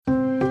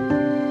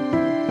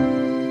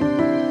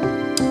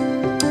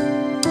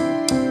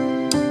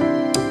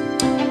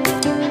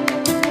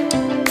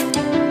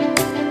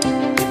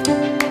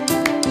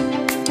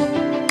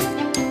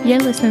You're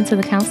listening to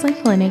The Counseling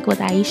Clinic with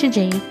Aisha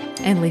G.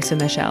 and Lisa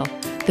Michelle,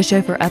 the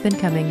show for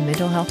up-and-coming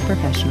mental health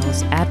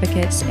professionals,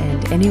 advocates,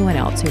 and anyone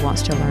else who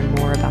wants to learn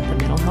more about the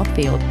mental health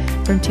field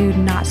from two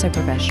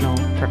not-so-professional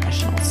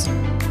professionals.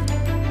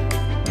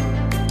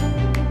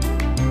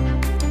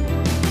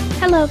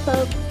 Hello,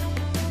 folks.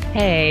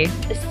 Hey.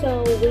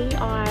 So we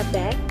are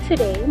back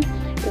today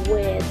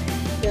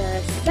with the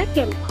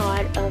second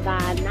part of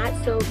our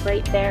Not So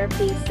Great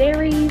Therapy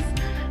series.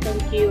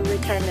 Thank you,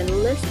 returning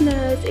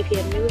listeners. If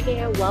you're new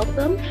here,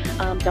 welcome.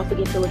 Don't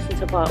forget to listen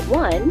to part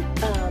one.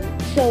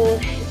 So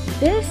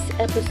this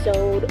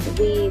episode,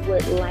 we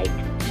would like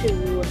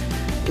to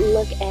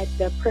look at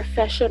the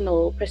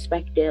professional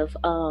perspective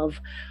of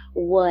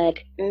what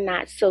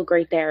not so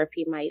great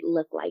therapy might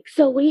look like.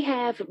 So we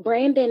have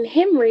Branden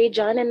Henry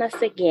joining us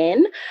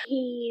again.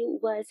 He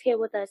was here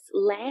with us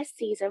last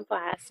season for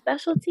our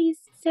specialties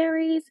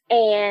series,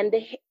 and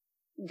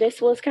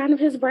this was kind of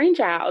his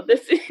brainchild,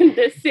 this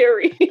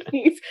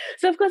series.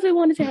 So of course we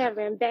wanted to have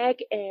him back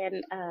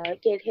and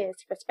get his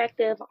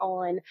perspective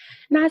on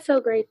not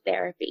so great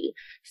therapy.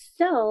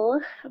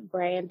 So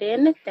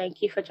Branden,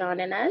 thank you for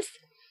joining us.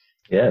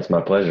 Yeah, it's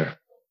my pleasure.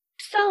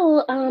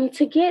 So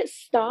to get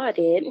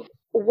started,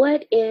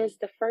 what is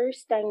the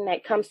first thing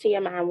that comes to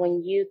your mind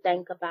when you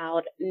think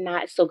about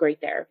not so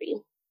great therapy?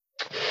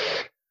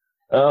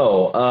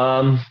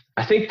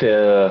 I think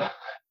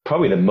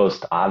probably the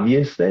most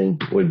obvious thing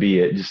would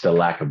be just a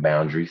lack of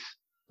boundaries.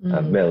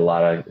 I've met a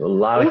lot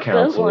of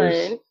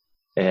counselors,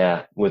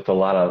 with a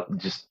lot of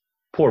just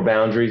poor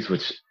boundaries,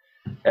 which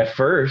at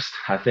first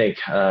I think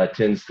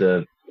tends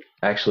to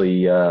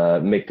actually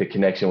make the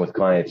connection with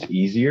clients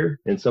easier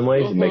in some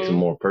ways. It makes them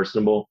more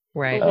personable,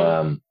 Right.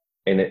 The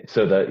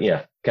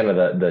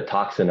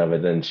toxin of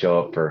it then show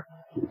up for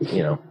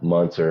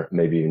months or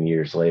maybe even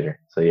years later.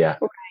 So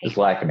just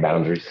lack of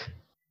boundaries.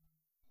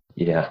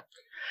 Yeah.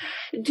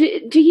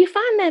 Do you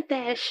find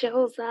that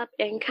shows up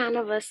in kind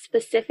of a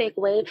specific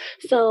way?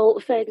 So,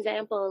 for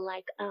example,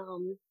 like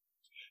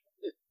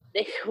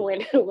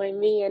when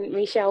me and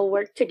Michelle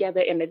worked together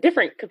in a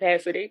different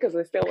capacity, because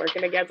we're still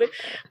working together,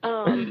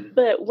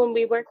 but when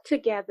we worked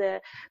together,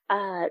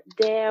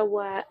 there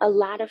were a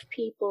lot of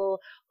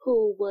people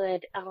who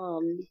would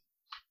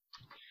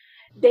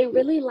they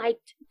really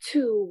liked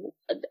to,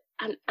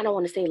 I don't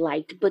want to say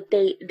liked, but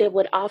they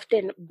would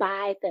often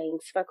buy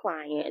things for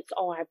clients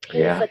or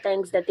pay for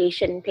things that they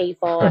shouldn't pay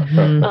for.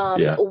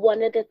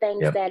 One of the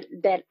things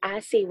that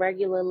I see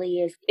regularly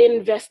is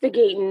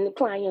investigating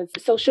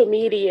clients' social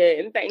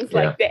media and things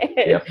like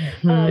that.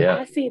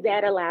 I see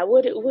that a lot.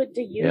 What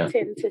do you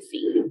tend to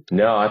see?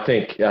 No, I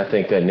think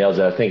that nails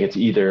it. I think it's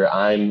either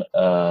I'm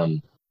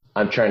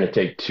trying to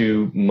take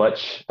too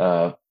much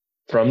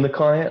from the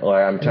client,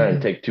 or I'm trying to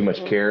take too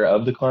much care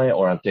of the client,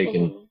 or I'm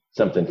taking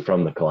something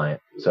from the client.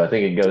 So I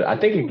think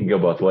it can go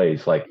both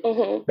ways. Like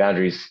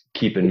boundaries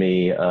keeping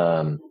me,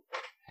 to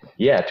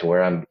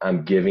where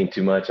I'm giving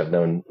too much. I've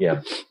known,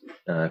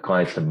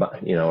 clients to buy,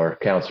 or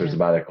counselors to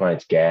buy their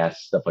clients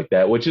gas, stuff like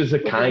that, which is a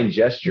kind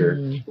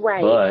gesture.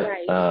 Right.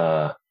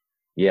 But,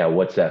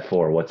 what's that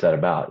for? What's that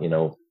about?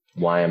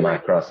 Why am I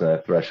crossing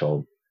that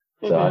threshold?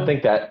 So I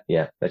think that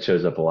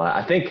shows up a lot.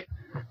 I think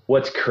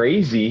what's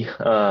crazy,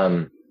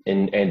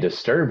 and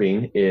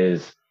disturbing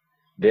is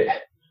that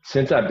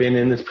since I've been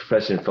in this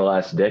profession for the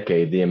last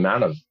decade, the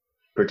amount of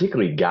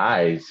particularly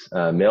guys,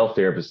 male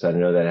therapists I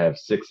know that have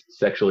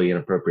sexually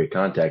inappropriate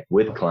contact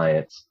with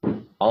clients,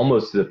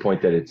 almost to the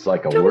point that it's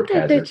like a work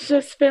hazard. It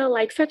just feel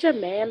like such a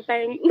man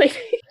thing.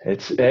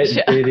 It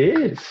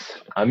is.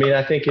 I mean,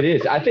 I think it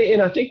is. I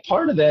think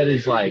part of that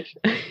is like,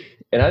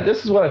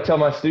 this is what I tell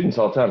my students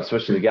all the time,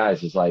 especially the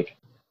guys, is like,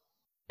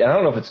 I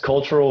don't know if it's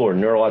cultural or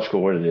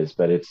neurological what it is,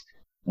 but it's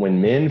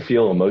when men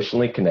feel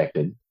emotionally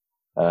connected,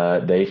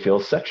 they feel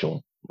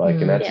sexual.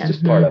 And that's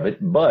just part of it.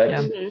 But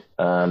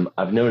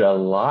I've known a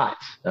lot,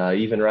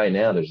 even right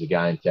now, there's a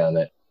guy in town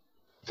that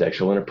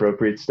sexual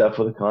inappropriate stuff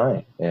with a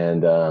client.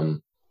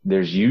 And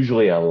there's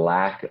usually a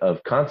lack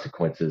of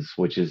consequences,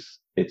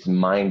 it's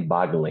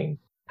mind-boggling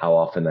how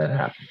often that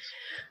happens.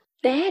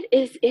 That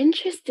is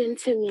interesting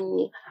to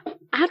me.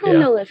 I don't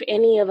know if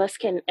any of us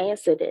can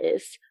answer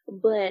this,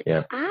 but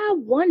I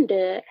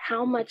wonder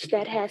how much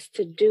that has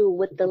to do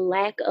with the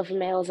lack of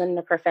males in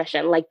the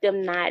profession, like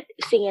them not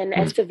seeing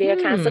as severe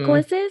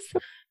consequences,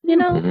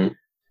 So,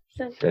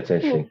 that's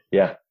interesting.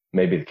 Yeah,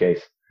 maybe the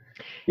case.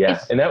 Yeah.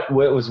 And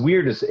what was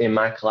weird is in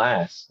my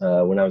class,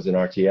 when I was in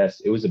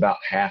RTS, it was about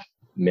half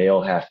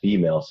male, half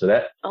female. So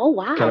that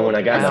kind of when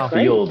I got in the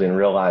field and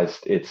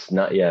realized it's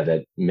not,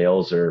 that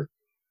males are,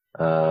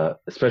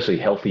 especially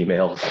healthy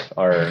males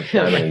are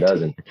dime a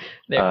dozen,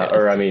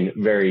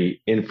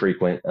 very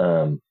infrequent.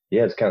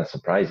 It's kind of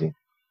surprising.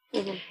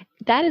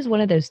 That is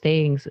one of those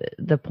things.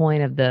 The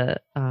point of the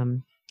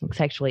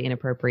sexually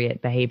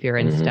inappropriate behavior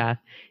and stuff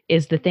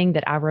is the thing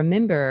that I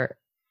remember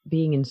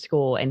being in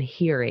school and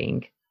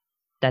hearing.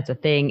 That's a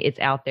thing. It's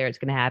out there. It's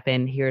going to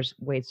happen. Here's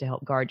ways to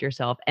help guard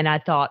yourself. And I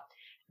thought,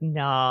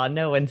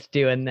 no one's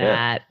doing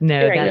that. No,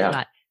 that's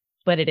not.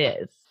 But it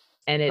is.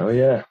 And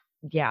it's,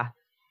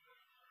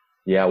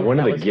 Yeah, one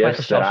of the was quite the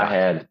gifts shell that I shock.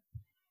 had,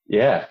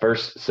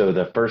 so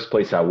the first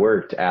place I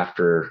worked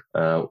after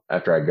I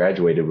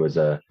graduated was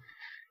a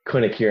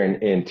clinic here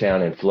in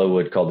town in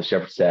Flowood called the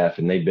Shepherd Staff,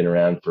 and they've been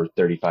around for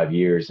 35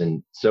 years.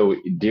 And so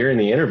during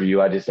the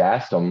interview, I just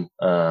asked them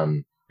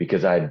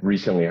because I'd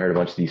recently heard a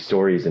bunch of these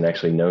stories and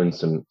actually known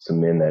some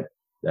men that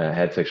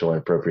had sexual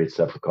inappropriate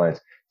stuff with clients.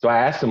 So I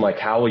asked them, like,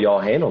 how will y'all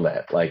handle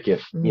that? Like,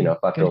 if if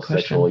I feel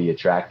sexually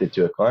attracted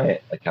to a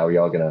client, like, how are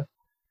y'all gonna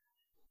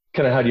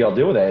how do y'all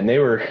deal with that? And they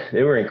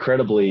were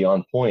incredibly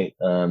on point,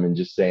 and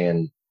just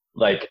saying,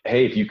 like,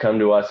 hey, if you come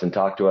to us and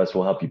talk to us,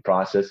 we'll help you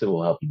process it.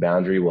 We'll help you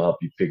boundary. We'll help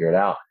you figure it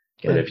out.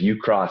 Good. But if you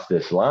cross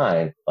this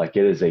line, like,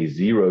 it is a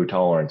zero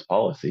tolerance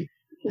policy,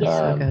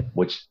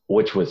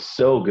 which was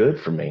so good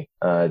for me.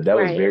 That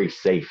was very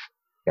safe,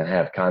 and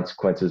have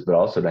consequences, but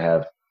also to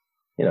have,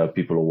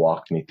 people to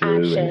walk me through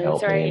options, and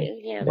help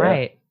me. Yeah.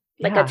 Right.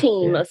 Like a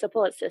team, a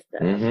support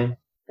system. Mm-hmm.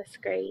 That's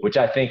great. Which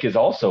I think is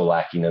also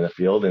lacking in the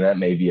field, and that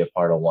may be a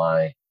part of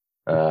why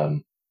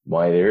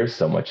there is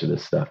so much of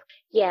this stuff.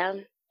 Yeah.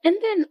 And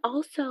then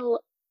also,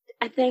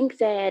 I think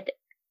that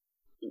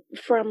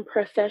from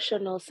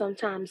professionals,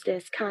 sometimes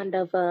there's kind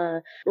of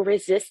a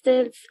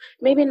resistance,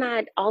 maybe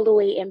not all the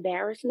way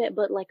embarrassment,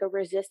 but like a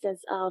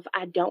resistance of,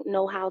 I don't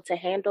know how to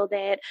handle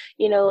that,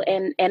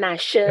 and I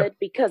should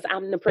because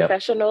I'm the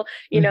professional,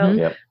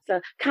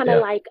 So kind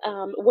of like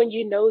when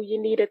you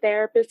need a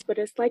therapist, but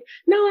it's like,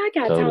 no, I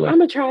got time. I'm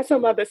going to try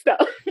some other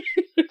stuff.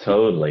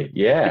 Totally.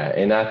 Yeah.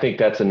 And I think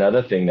that's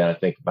another thing that I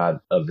think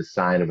about of the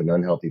sign of an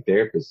unhealthy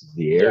therapist is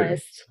the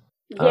arrogance.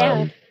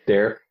 Yes.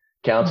 Yeah.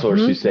 Counselors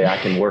who say I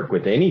can work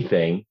with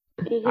anything.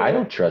 I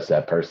don't trust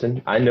that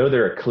person. I know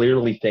there are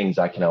clearly things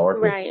I cannot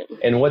work with.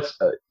 And what's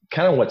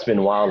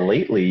been wild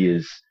lately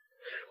is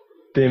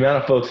the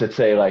amount of folks that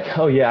say, like,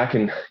 oh yeah, I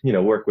can,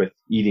 work with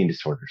eating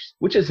disorders,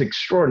 which is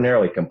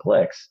extraordinarily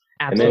complex.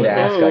 Absolutely. And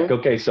then to ask, like,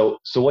 okay, so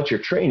what's your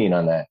training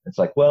on that? It's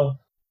like,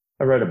 well,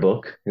 I read a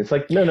book. And it's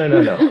like, no.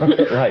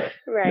 Right.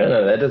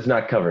 No, that does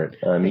not cover it.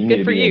 You need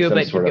to be in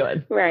some sort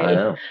of, right. I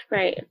know.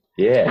 Right.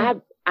 Yeah.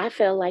 I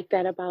feel like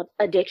that about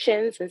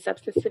addictions and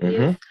substance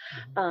abuse.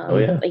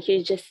 Like,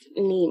 you just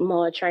need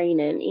more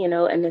training,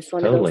 and it's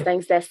one of those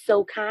things that's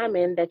so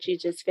common that you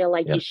just feel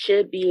like you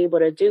should be able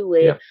to do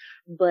it,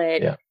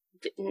 but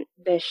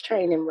there's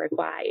training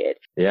required.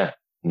 Yeah,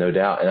 no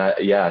doubt. And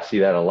I see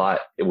that a lot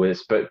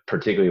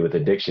particularly with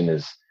addiction,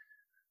 is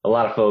a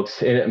lot of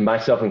folks, and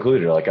myself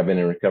included, like, I've been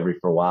in recovery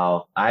for a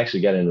while. I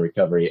actually got in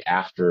recovery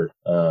after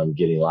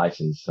getting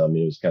licensed. So, I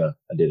mean, it was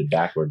I did it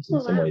backwards in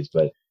some ways,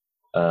 but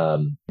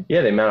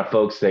the amount of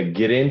folks that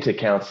get into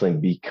counseling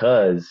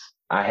because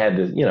I had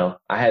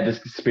this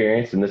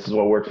experience and this is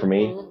what worked for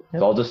me.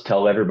 So I'll just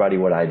tell everybody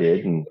what I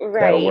did and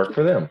that'll work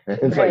for them.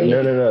 It's like,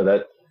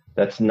 no,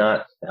 that's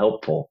not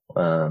helpful.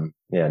 Not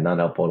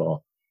helpful at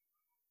all.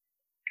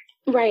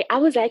 Right. I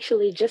was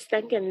actually just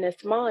thinking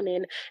this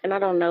morning, and I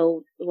don't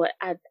know what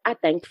I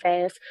think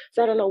fast,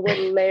 so I don't know what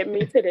led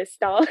me to this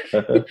thought.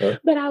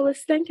 But I was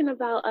thinking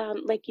about,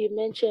 like you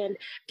mentioned,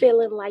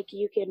 feeling like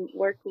you can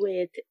work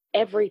with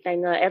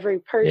everything or every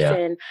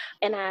person.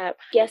 And I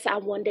guess I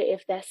wonder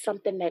if that's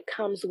something that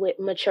comes with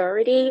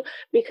maturity,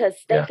 because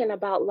thinking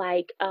about,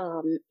 like,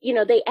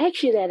 they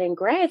ask you that in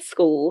grad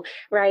school,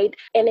 right?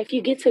 And if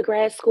you get to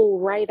grad school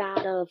right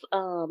out of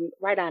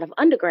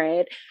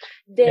undergrad,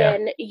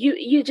 then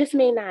you just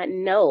may not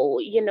know,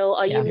 or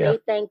you may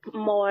think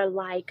more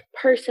like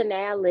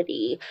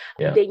personality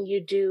than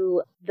you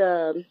do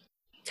the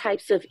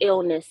types of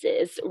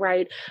illnesses,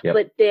 right?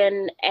 But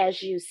then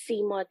as you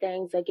see more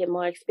things or get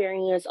more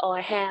experience or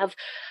have,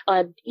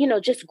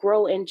 just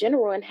grow in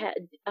general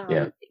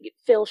and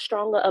feel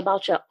stronger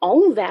about your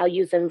own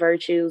values and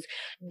virtues,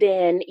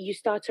 then you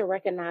start to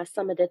recognize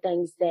some of the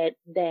things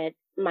that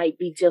might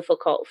be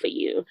difficult for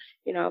you,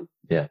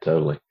 Yeah,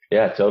 totally.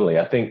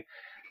 I think,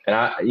 and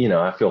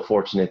I feel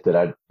fortunate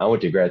that I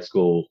went to grad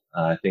school,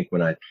 I think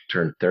when I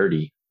turned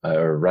 30,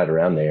 or right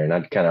around there, and I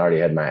kind of already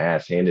had my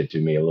ass handed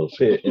to me a little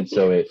bit. And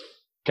so it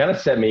kind of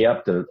set me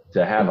up to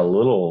have a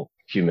little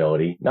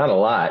humility, not a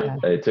lot.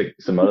 It took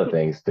some other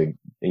things to,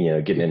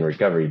 getting in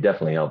recovery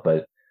definitely helped.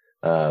 But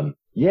I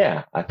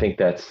think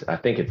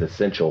it's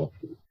essential.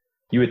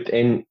 You would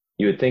think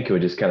it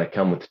would just kind of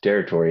come with the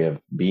territory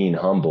of being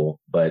humble,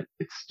 but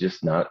it's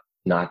just not,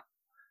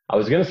 I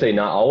was going to say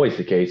not always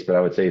the case, but I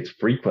would say it's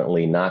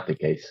frequently not the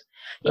case.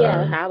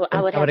 I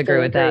would agree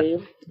with that.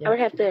 I would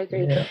have to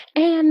agree. Yeah.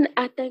 And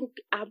I think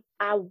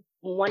I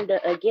wonder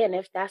again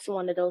if that's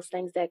one of those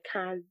things that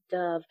kind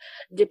of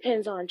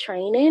depends on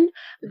training,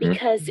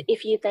 because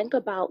if you think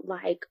about,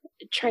 like,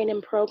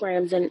 training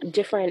programs and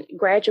different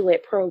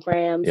graduate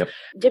programs,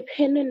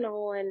 depending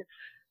on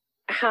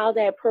how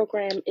that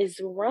program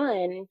is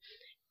run,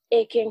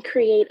 it can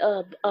create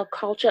a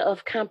culture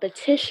of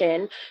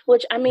competition,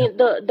 which, I mean,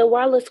 the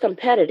world is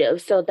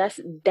competitive. So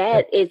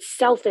that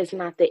itself is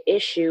not the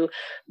issue,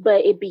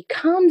 but it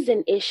becomes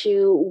an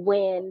issue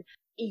when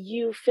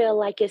you feel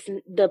like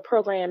the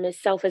program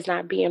itself is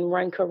not being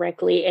run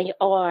correctly, and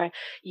or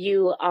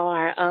you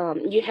are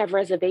you have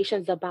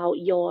reservations about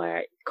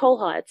your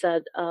cohorts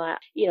or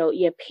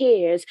your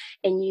peers,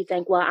 and you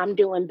think, well, I'm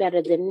doing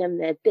better than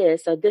them at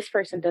this, or this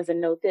person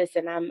doesn't know this,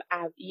 and I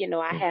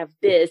have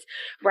this,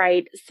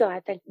 right? So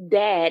I think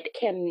that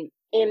can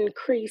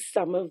increase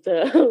some of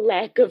the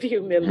lack of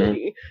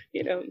humility,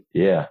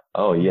 Yeah.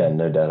 Oh yeah.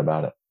 No doubt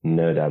about it.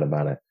 No doubt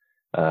about it.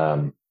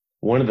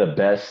 One of the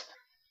best,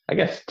 I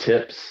guess,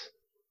 tips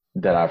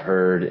that I've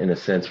heard in a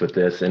sense with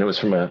this, and it was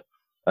from a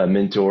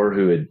mentor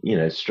who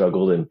had,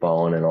 struggled and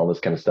fallen and all this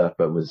kind of stuff,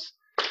 but was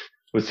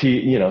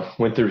he,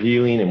 went through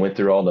healing and went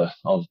through all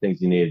the things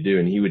he needed to do.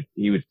 And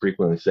he would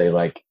frequently say,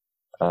 like,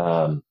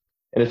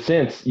 in a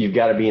sense, you've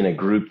got to be in a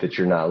group that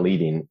you're not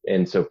leading.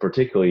 And so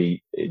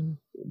particularly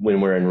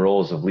when we're in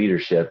roles of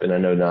leadership, and I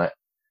know not,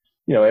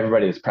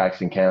 everybody that's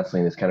practicing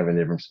counseling is kind of in a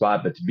different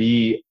spot, but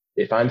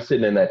if I'm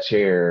sitting in that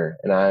chair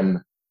and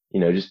I'm,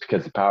 just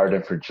because the power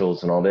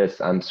differentials and all this,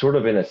 I'm sort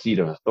of in a seat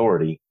of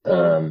authority.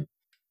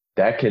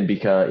 That can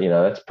become,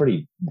 that's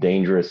pretty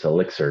dangerous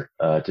elixir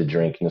to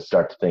drink and to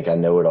start to think I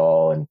know it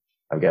all and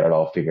I've got it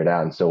all figured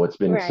out. And so what's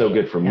been so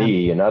good for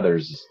me and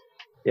others is,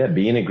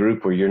 be in a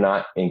group where you're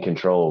not in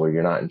control, where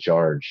you're not in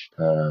charge.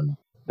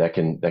 That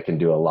can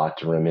do a lot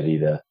to remedy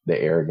the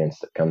arrogance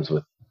that comes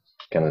with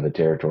kind of the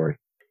territory.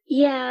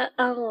 Yeah.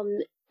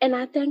 And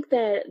I think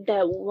that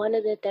one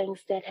of the things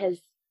that has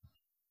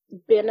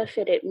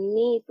benefited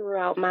me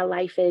throughout my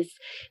life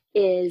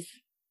is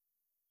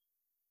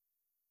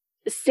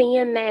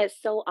seeing that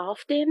so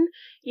often,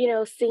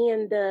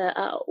 seeing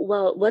the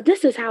well,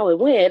 this is how it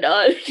went,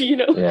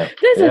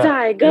 this is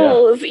how it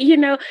goes,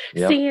 seeing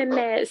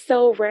that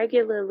so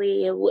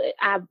regularly.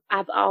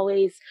 I've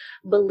always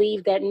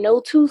believed that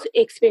no two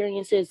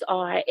experiences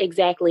are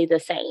exactly the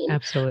same.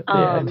 Absolutely.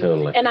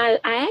 Totally. And I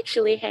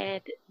actually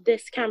had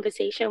this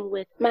conversation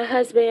with my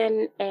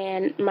husband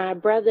and my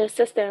brother,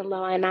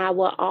 sister-in-law, and I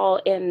were all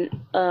in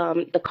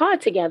the car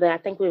together. I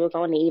think we were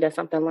going to eat or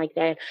something like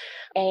that.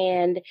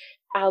 And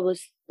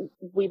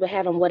we were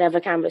having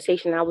whatever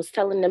conversation. I was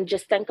telling them,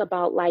 just think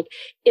about, like,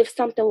 if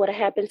something would have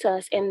happened to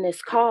us in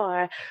this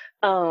car,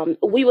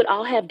 we would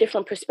all have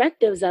different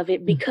perspectives of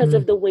it because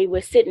of the way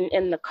we're sitting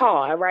in the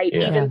car, right?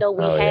 Yeah. Even though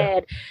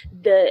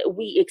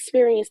we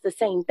experienced the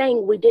same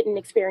thing, we didn't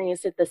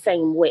experience it the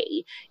same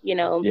way,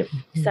 Yep.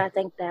 So I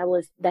think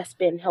that's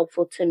been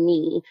helpful to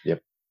me.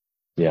 Yep.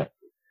 Yeah.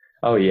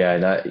 Oh yeah.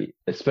 And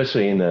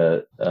especially in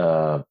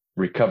the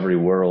recovery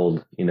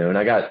world, and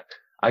I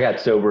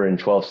got sober in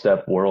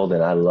 12-step world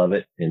and I love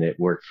it and it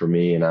worked for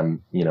me and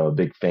I'm, a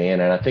big fan.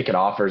 And I think it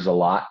offers a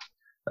lot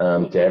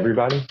to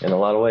everybody in a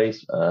lot of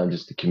ways,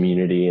 just the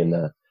community and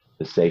the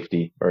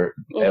safety, or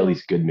at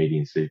least good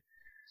meetings too.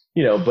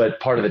 But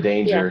part of the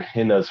danger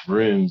in those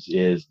rooms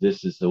is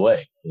this is the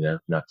way, not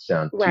to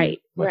sound too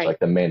much like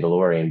the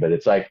Mandalorian, but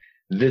it's like,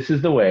 this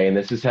is the way and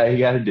this is how you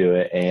got to do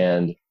it.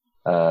 And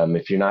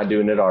if you're not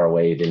doing it our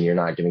way, then you're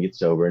not going to get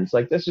sober. And it's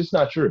like, that's just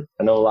not true.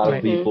 I know a lot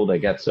of people that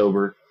got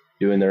sober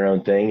doing their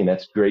own thing, and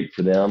that's great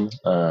for them.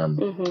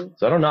 So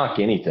I don't knock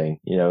anything,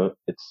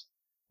 it's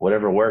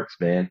whatever works,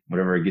 man,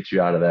 whatever gets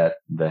you out of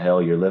the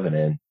hell you're living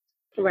in.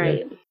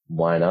 Right.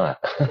 Why not?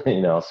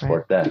 I'll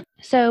support that.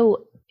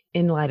 So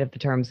in light of the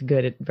terms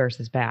good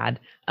versus bad,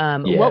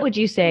 what would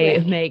you say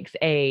makes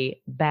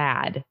a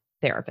bad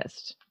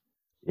therapist?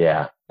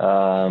 Yeah.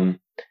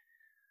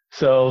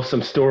 So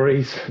some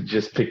stories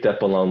just picked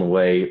up along the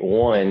way.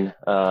 One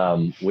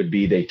would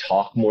be they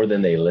talk more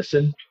than they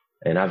listen.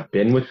 And I've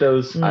been with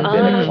those. I've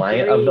been a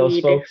client of those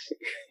folks.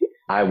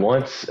 I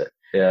once,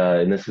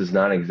 and this is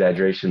not an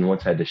exaggeration,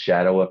 once had to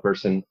shadow a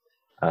person.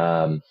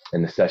 And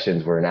the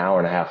sessions were an hour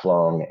and a half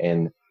long.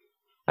 And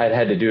I'd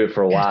had to do it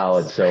for a while.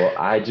 And so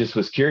I just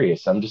was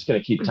curious. I'm just going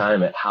to keep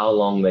time at how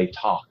long they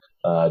talk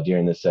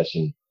during this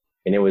session.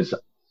 And it was,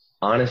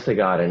 honest to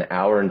God, an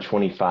hour and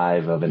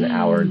 25 of an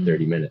hour and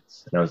 30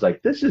 minutes. And I was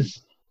like, this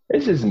is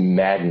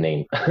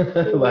maddening.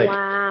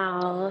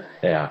 Wow.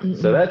 Yeah.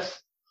 So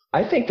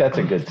I think that's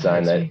a good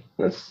sign that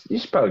you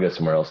should probably go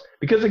somewhere else.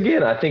 Because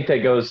again, I think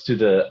that goes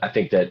to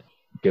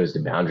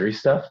boundary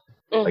stuff.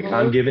 Like if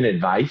I'm giving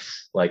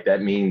advice, like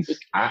that means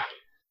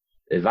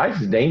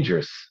advice is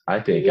dangerous. I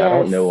think I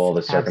don't know all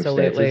the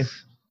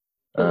circumstances.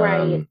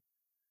 Right.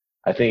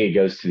 I think it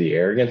goes to the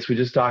arrogance we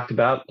just talked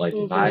about. Like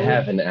if I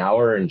have an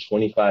hour and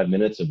 25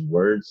 minutes of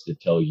words to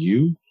tell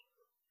you,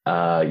 it's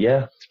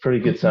a pretty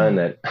good sign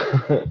that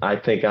I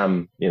think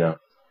I'm,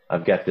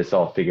 I've got this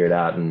all figured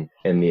out and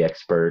the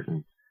expert,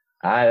 and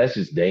that's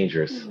just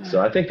dangerous.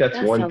 So I think that's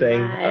one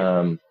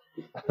thing.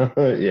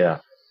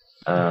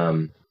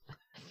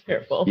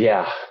 Careful.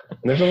 Yeah.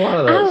 There's a lot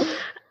of those.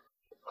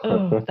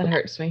 Oh, that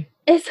hurts me.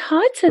 It's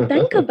hard to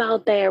think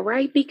about that,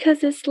 right?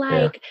 Because it's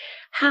like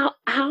how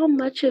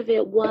much of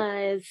it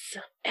was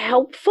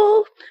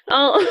helpful,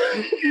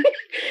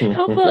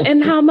 helpful,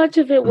 and how much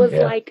of it was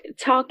like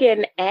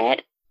talking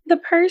at the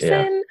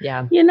person.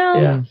 Yeah.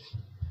 Yeah.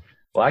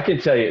 Well, I can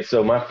tell you,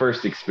 so my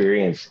first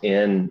experience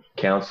in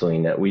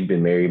counseling, that we'd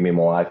been married, me and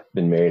my wife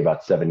been married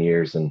about 7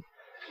 years, and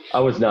I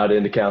was not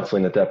into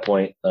counseling at that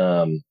point.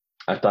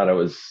 I thought it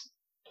was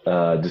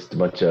just a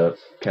bunch of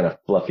kind of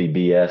fluffy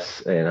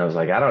BS. And I was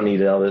like, I don't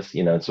need all this,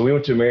 So we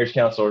went to a marriage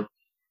counselor.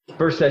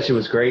 First session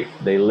was great.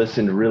 They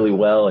listened really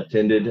well,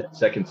 attended.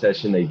 Second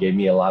session, they gave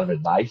me a lot of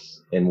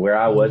advice and where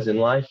I was in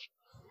life.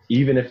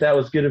 Even if that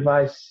was good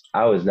advice,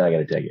 I was not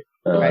going to take it.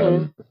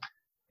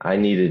 I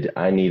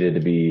needed to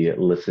be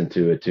listened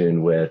to,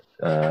 attuned with,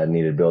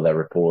 needed to build that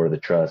rapport, the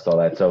trust, all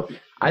that. So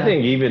I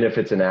think even if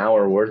it's an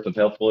hour worth of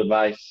helpful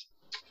advice,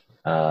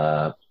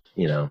 and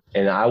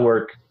I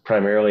work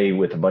primarily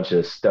with a bunch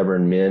of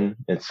stubborn men.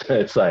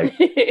 It's like,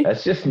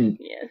 that's just,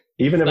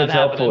 even if it's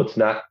helpful, it's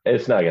not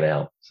going to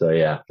help. So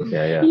yeah.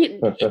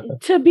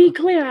 To be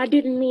clear, I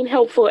didn't mean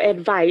helpful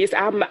advice.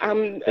 I'm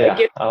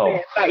against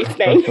the advice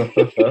thing.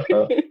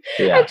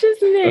 I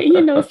just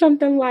meant,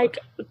 something like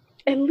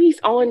at least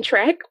on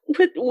track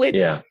with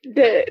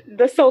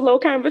the solo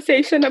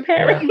conversation,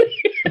 apparently.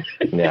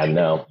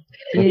 No.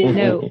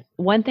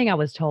 One thing I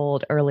was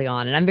told early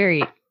on, and I'm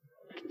very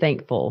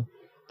thankful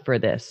for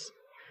this,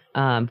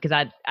 because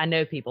I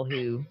know people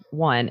who,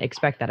 one,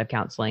 expect that of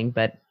counseling,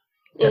 but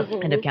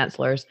and of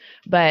counselors.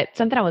 But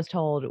something I was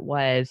told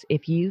was,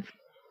 if you,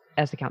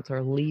 as a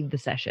counselor, leave the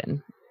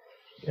session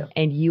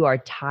and you are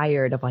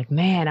tired of like,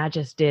 man, I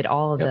just did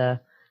all of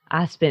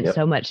I spent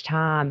so much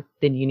time,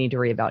 then you need to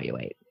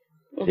reevaluate.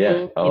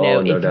 Yeah.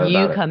 If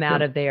you come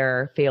out of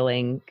there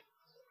feeling,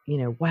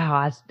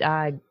 wow,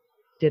 I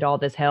did all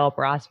this help,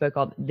 or I spoke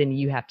then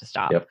you have to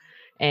stop. Yep.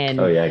 And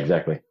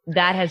exactly.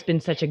 That has been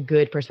such a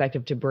good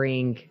perspective to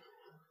bring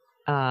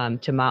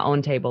to my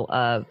own table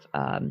of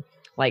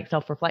like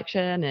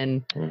self-reflection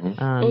and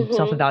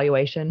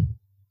self-evaluation.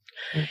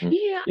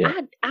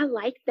 Yeah, I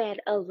like that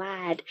a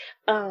lot.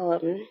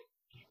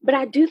 But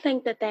I do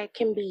think that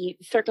can be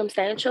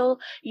circumstantial,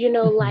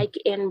 like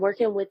in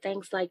working with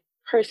things like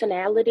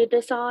personality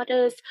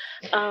disorders.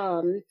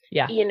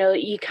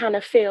 You kind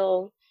of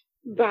feel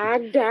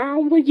bogged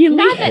down when you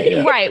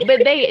leave. Right,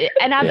 but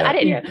I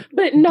didn't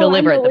but no,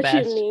 deliver I know it the what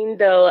best. You mean,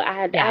 though.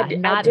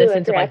 Not the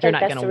sense of like you're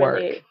not going to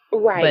work.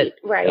 Right.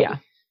 Yeah.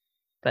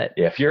 But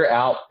if you're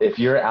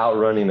out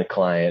running the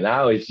client, I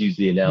always use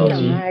the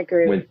analogy I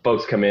agree. when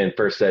folks come in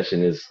first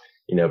session is,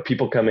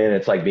 people come in,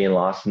 it's like being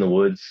lost in the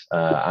woods.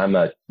 I'm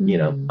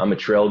a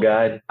trail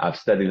guide. I've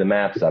studied the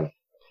maps. I've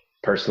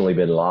personally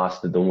been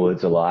lost in the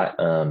woods a lot.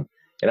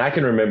 And I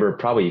can remember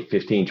probably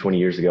 15, 20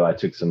 years ago, I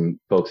took some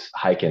folks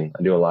hiking.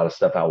 I do a lot of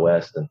stuff out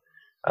west. And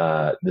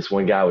this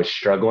one guy was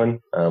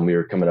struggling. We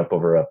were coming up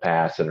over a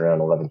pass at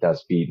around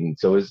 11,000 feet. And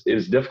so it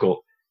was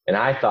difficult. And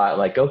I thought,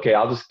 like, okay,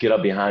 I'll just get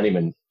up behind him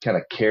and kind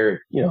of carry,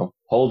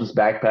 hold his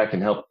backpack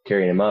and help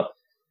carry him up.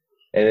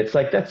 And it's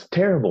like, that's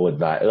terrible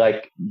advice.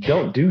 Like,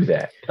 don't do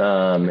that.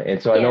 And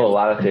so I know a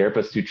lot of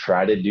therapists who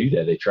try to do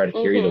that. They try to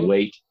carry the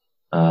weight,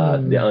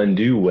 the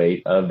undue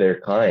weight of their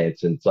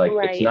clients. And it's like,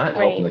 it's not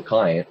helping the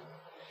client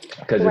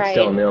because it's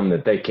telling them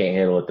that they can't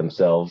handle it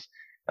themselves.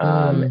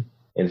 And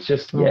it's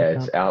just,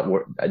 it's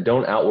outwork.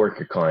 Don't outwork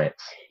your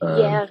clients.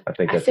 I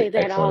think that's I say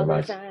that all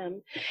advice. the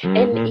time.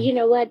 And you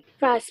know what?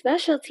 For our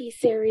specialty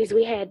series,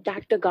 we had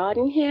Dr.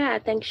 Garden here. I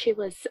think she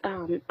was,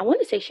 I want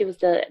to say she was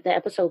the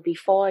episode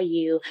before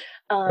you.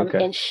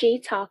 And she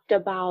talked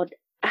about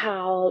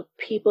how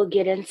people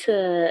get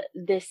into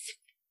this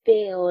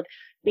field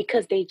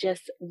because they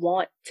just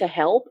want to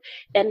help,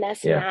 and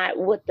that's not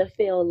what the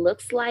field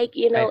looks like,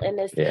 and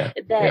it's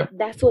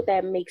that's what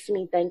that makes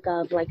me think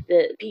of, like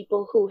the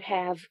people who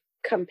have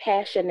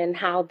compassion and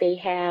how they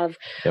have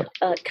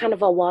kind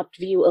of a warped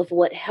view of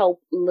what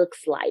help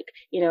looks like.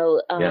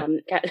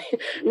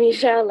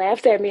 Michelle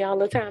laughs at me all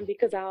the time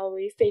because I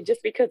always say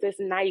just because it's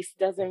nice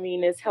doesn't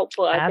mean it's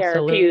helpful or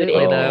therapeutic.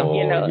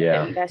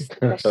 And that's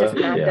just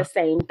not the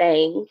same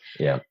thing.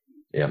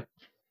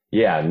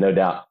 No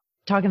doubt.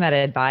 Talking about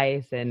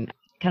advice and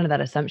kind of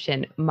that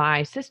assumption,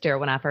 my sister,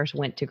 when I first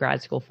went to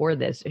grad school for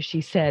this,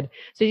 she said,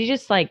 so you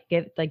just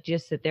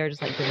just sit there,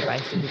 just like give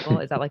advice to people?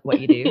 Is that like what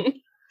you do?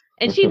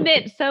 And she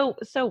meant so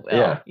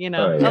well,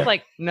 I was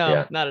like,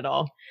 no, not at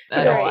all.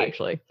 At all,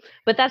 actually.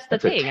 But that's the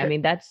thing. I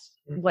mean, that's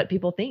what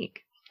people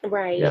think.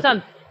 Right. Yeah.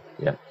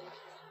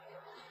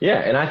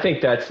 And I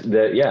think that's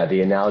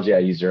the analogy I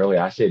used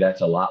earlier. I say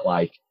that's a lot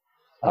like,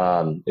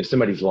 if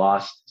somebody's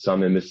lost, so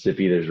I'm in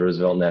Mississippi, there's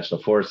Roosevelt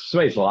National Forest. If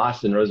somebody's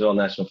lost in Roosevelt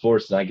National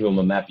Forest and I give them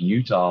a map of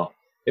Utah,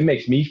 it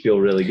makes me feel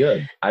really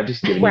good. I've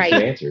just given you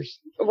some answers.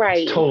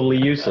 Right. It's totally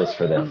useless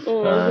for them.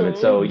 And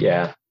so,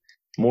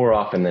 more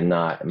often than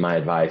not, my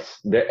advice,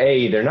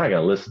 they're not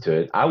going to listen to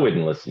it. I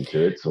wouldn't listen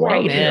to it. So why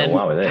would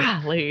they?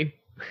 Golly.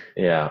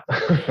 Yeah.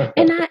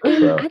 And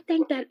I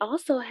think that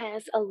also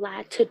has a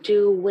lot to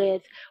do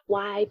with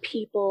why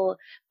people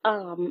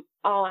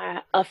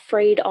are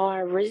afraid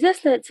or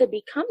resistant to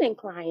becoming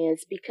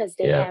clients, because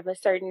they have a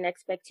certain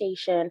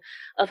expectation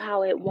of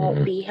how it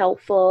won't be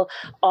helpful,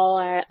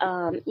 or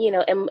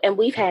and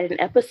we've had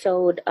an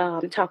episode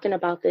talking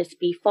about this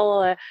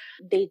before.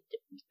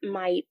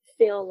 might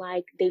feel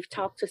like they've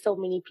talked to so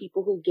many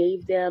people who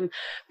gave them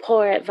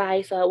poor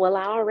advice. Well,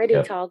 I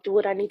already talked.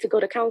 What I need to go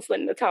to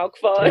counseling to talk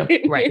for?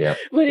 Right.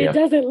 But it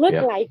doesn't look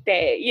like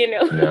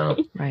that, No,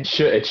 right.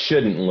 It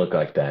shouldn't look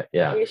like that.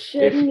 Yeah. It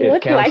shouldn't if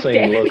look counseling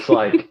like that. looks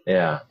like,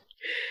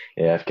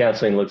 if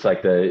counseling looks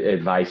like the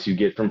advice you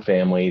get from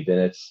family, then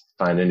it's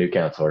find a new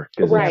counselor,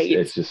 because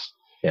it's just,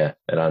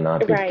 it'll not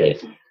be the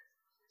case.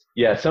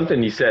 Yeah.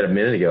 Something you said a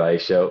minute ago,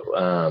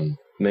 Aisha,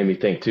 made me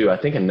think too. I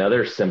think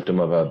another symptom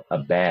of a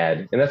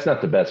bad, and that's not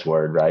the best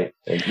word, right?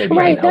 Maybe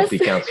a healthy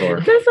counselor.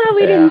 That's why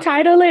we didn't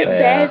title it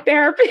bad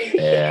therapy.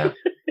 Yeah.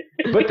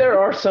 But there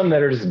are some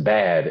that are just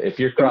bad. If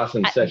you're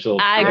crossing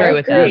sexual, I agree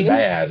with that.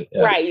 Bad.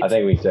 Right. I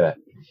think we said that.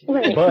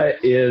 Right. But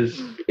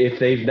if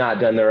they've not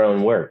done their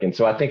own work. And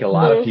so I think a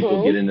lot of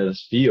people get into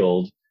this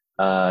field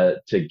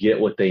to get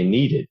what they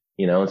needed,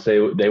 and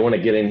so they want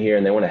to get in here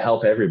and they want to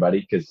help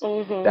everybody because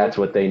that's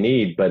what they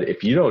need. But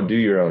if you don't do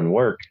your own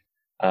work,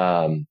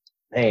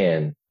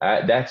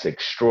 that's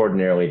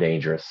extraordinarily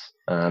dangerous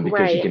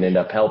because you can end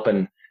up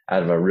helping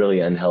out of a really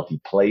unhealthy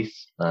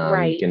place.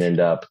 You can end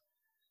up,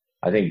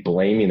 I think,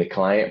 blaming the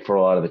client for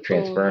a lot of the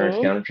transference,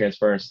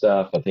 counter-transference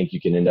stuff. I think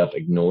you can end up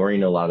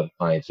ignoring a lot of the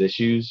client's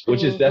issues,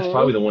 which that's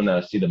probably the one that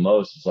I see the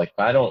most. It's like, if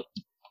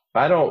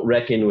I don't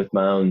reckon with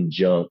my own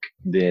junk,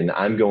 then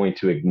I'm going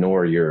to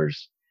ignore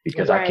yours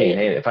because I can't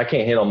handle it. If I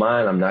can't handle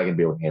mine, I'm not going to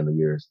be able to handle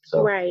yours.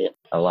 So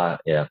a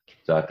lot. Yeah.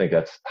 So I think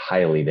that's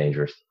highly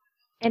dangerous.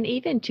 And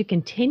even to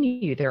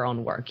continue their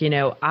own work, like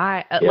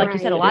you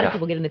said, a lot of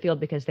people get in the field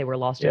because they were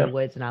lost in the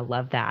woods. And I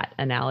love that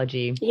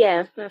analogy.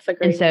 Yeah, that's a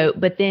great And so,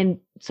 but then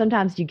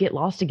sometimes you get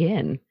lost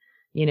again,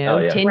 10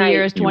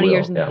 years, 20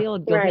 years in the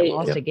field, you'll get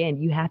lost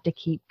again. You have to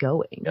keep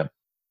going.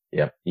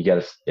 Yep. You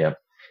got to,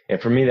 And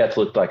for me, that's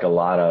looked like a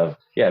lot of,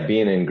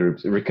 being in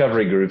groups.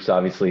 Recovery groups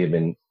obviously have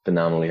been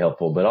phenomenally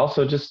helpful, but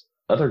also just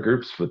other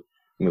groups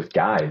with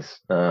guys.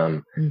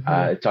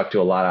 I talk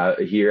to a lot out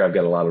here. I've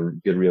got a lot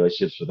of good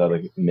relationships with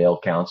other male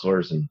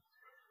counselors, and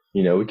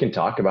we can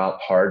talk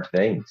about hard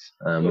things.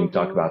 We can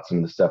talk about some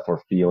of the stuff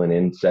we're feeling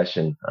in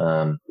session.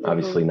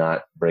 Obviously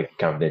not breaking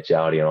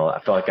confidentiality and all that.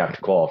 I feel like I have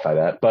to qualify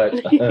that, but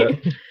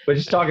but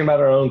just talking about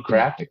our own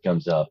crap that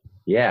comes up.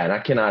 Yeah,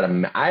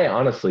 and I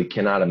honestly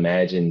cannot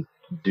imagine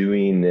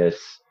doing this,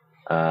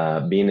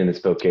 being in this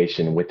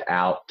vocation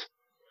without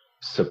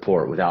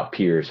support, without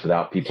peers,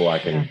 without people I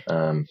can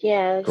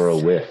grow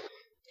with.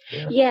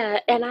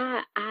 And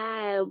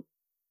I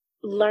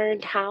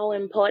learned how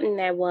important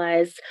that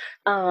was.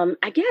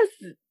 I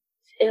guess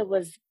it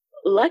was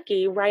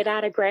lucky right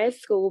out of grad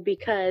school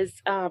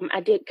because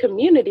I did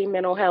community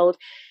mental health,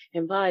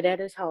 and boy,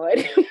 that is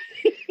hard.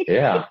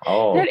 Yeah.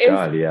 Oh, that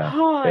God, is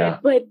hard.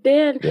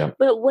 Yeah.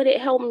 But what it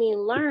helped me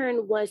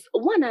learn was,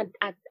 one,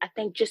 I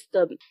think just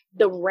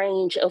the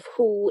range of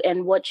who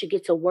and what you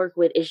get to work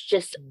with is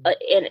just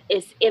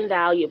it's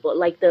invaluable.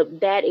 Like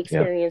that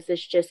experience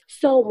is just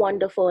so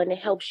wonderful, and it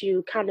helps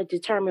you kind of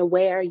determine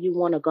where you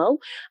want to go.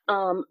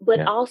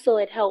 But also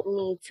it helped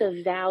me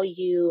to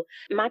value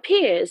my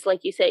peers,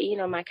 like you said,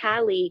 my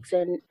colleagues,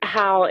 and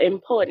how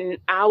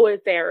important our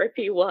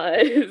therapy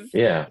was.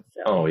 Yeah.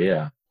 So. Oh,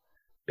 yeah.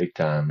 Big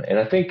time. And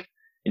I think,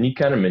 and you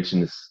kind of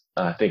mentioned this,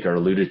 I think, or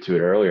alluded to it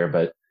earlier,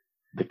 but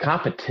the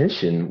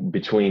competition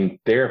between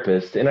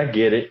therapists, and I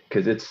get it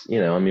because it's,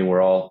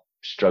 we're all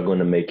struggling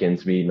to make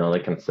ends meet and all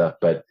that kind of stuff.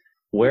 But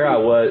where I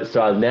was,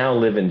 so I now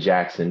live in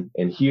Jackson,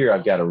 and here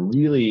I've got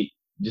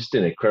just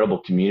an incredible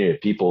community of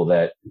people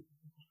that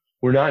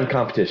we're not in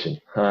competition.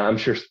 I'm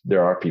sure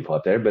there are people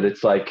out there, but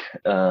it's like,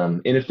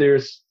 and if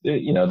there's,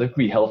 there could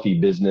be healthy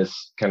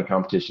business kind of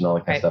competition, all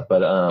that kind of stuff.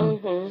 But,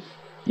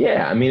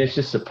 it's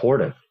just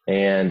supportive,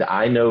 and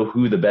I know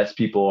who the best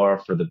people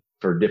are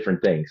for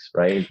different things,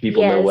 right? And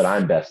people know what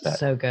I'm best at.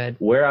 So good.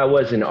 Where I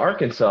was in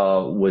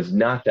Arkansas was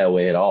not that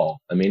way at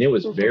all. It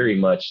was very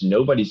much,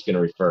 nobody's going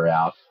to refer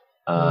out.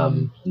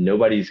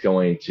 Nobody's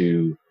going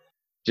to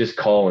just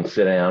call and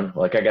sit down.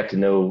 Like, I got to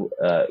know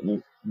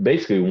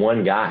basically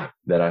one guy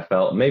that I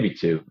felt, maybe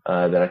two,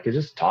 that I could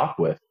just talk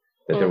with,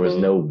 that there was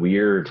no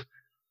weird,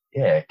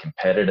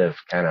 competitive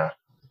kind of,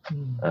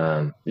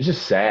 it was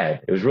just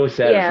sad. It was really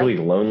sad. It was really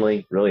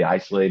lonely, really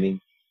isolating.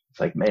 It's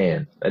like,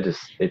 man, it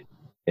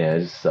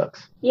just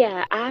sucks.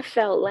 Yeah, I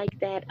felt like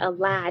that a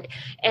lot.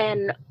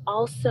 And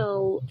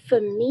also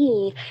for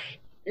me,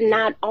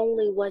 not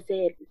only was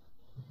it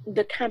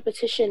the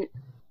competition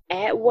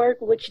at work,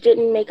 which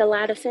didn't make a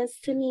lot of sense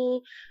to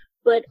me,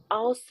 but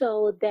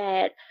also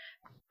that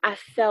I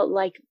felt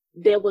like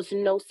there was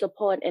no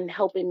support in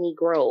helping me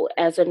grow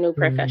as a new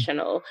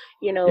professional,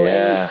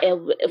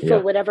 and for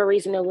whatever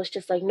reason, it was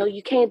just like, no,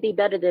 you can't be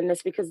better than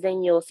this because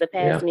then you'll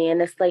surpass me.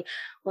 And it's like,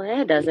 well,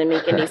 that doesn't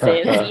make any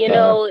sense.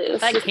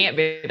 That can't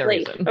be the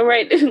reason.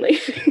 Right.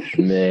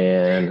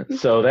 Man.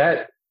 So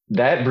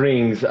that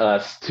brings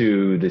us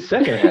to the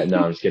second hat.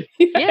 No, I'm just kidding.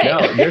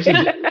 No,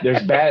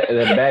 there's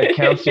bad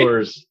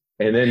counselors,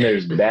 and then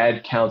there's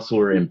bad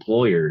counselor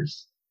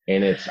employers.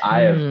 And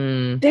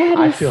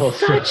I feel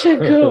such a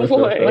good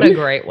one. What a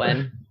great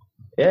one.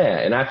 Yeah.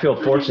 And I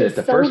feel fortunate.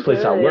 The first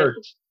place I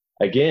worked,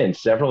 again,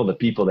 several of the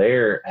people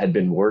there had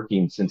been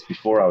working since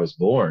before I was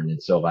born.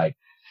 And so like,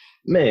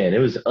 man, it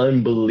was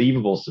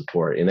unbelievable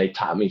support. And they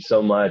taught me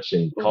so much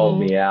and called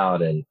me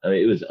out. And I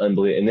mean, it was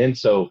unbelievable. And then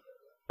so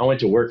I went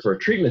to work for a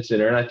treatment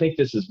center. And I think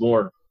this is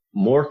more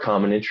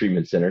common in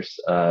treatment centers.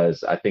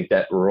 I think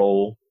that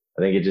role,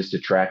 I think it just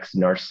attracts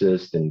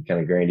narcissists and kind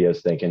of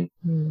grandiose thinking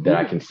that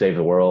I can save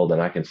the world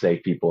and I can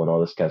save people and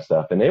all this kind of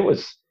stuff. And it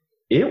was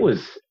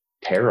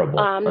terrible.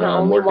 I'm the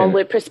only one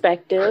with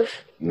perspective.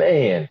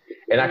 Man.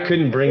 And I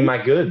couldn't bring my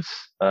goods.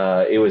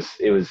 It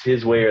was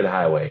his way or the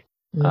highway.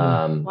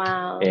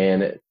 Wow.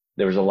 And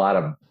there was a lot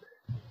of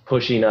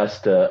pushing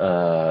us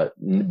to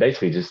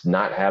basically just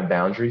not have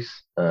boundaries.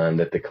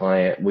 That the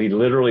client, we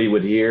literally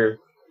would hear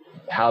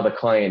how the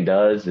client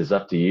does is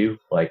up to you.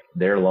 Like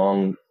their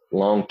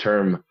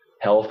long-term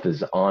health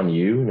is on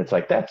you. And it's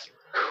like, that's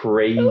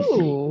crazy.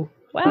 Ooh,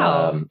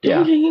 wow.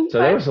 Yeah. So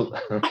there was a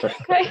lot of,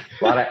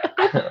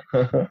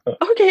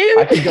 okay.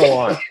 I could go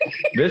on.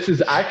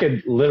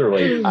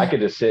 I could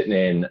just sit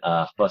and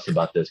fuss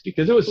about this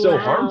because it was so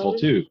harmful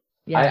too.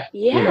 Yeah.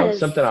 You know,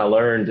 something I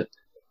learned,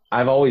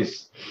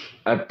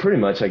 I've pretty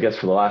much, I guess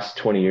for the last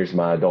 20 years of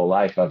my adult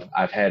life,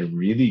 I've had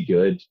really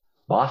good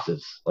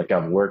bosses. Like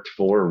I've worked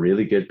for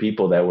really good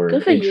people that were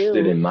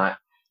interested in my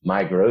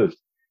growth.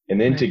 And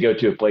then to go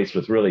to a place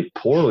with really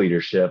poor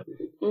leadership,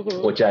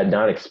 which I had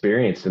not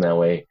experienced in that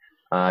way,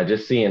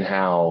 just seeing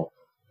how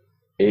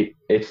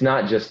it's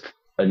not just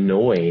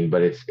annoying,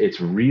 but it's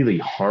really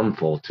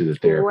harmful to the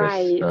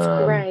therapist.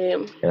 Right.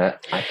 And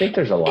I think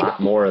there's a lot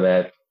more of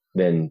that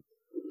than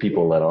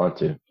people let on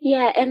to.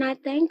 Yeah, and I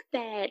think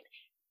that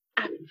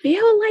I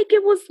feel like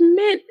it was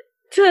meant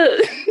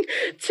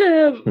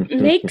to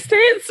make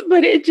sense,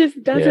 but it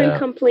just doesn't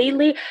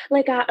completely.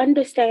 Like I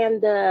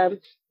understand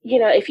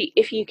if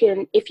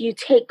you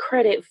take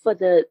credit for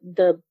the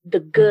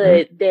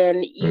good,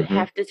 then you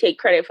have to take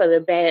credit for the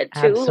bad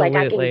too. Absolutely. Like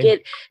I can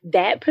get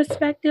that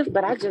perspective,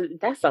 but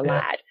that's a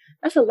lot.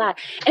 That's a lot.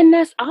 And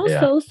that's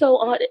also so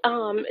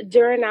on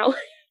during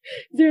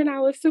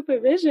our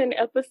supervision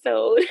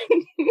episode,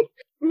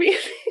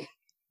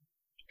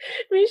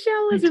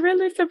 Michelle was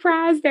really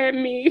surprised at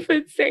me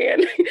for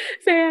saying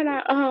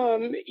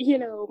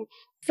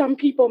some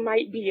people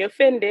might be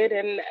offended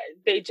and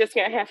they just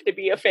gonna have to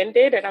be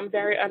offended, and I'm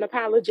very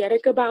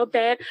unapologetic about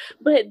that.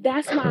 But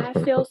that's why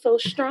I feel so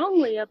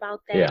strongly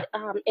about that.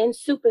 In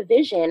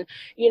supervision,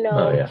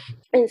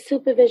 in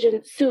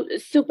supervision,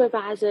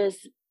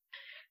 supervisors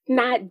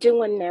not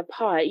doing their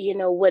part.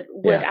 What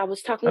I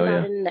was talking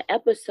about in the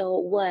episode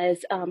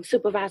was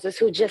supervisors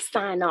who just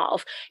sign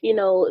off.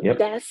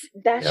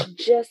 That's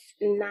just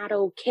not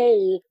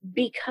okay,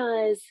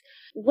 because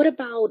what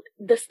about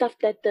the stuff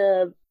that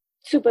the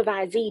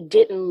supervisee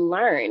didn't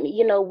learn?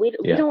 We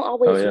don't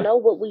always know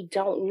what we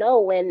don't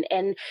know, and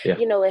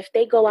if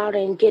they go out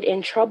and get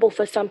in trouble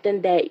for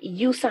something that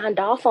you signed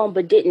off on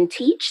but didn't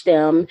teach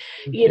them,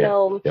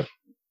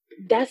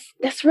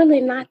 that's really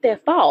not their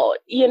fault.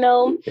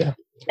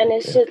 And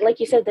it's just like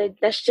you said,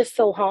 that's just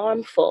so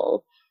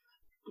harmful.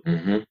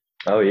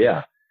 Oh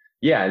yeah,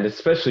 and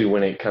especially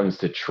when it comes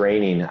to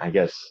training, I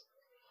guess.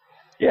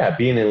 Yeah,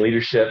 being in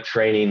leadership,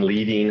 training,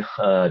 leading,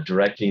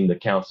 directing the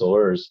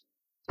counselors,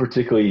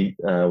 particularly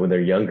when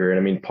they're younger. And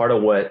I mean, part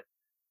of what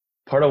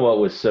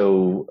was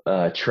so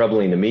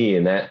troubling to me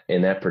in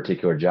that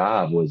particular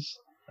job was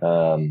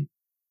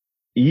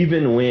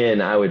even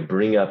when I would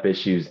bring up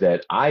issues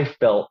that I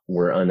felt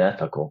were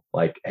unethical,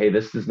 like, hey,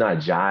 this does not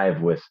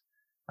jive with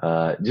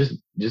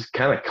just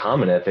kind of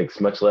common ethics,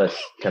 much less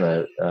kind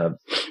of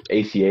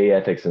ACA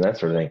ethics and that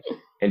sort of thing,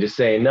 and just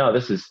saying, no,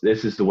 this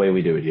is the way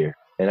we do it here.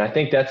 And I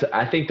think that's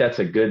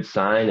a good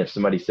sign if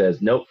somebody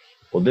says, nope,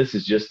 well, this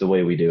is just the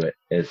way we do it.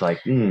 And it's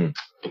like,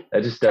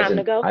 that just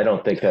doesn't, I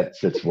don't think that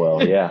sits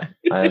well. Yeah,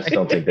 I just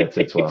don't think that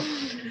sits well.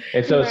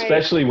 And so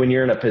especially when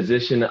you're in a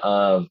position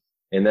of,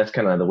 and that's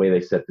kind of the way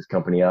they set this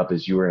company up,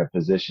 is you were in a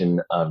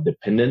position of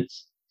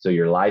dependence. So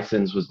your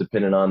license was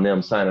dependent on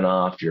them signing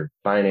off, your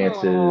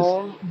finances,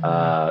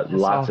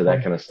 lots of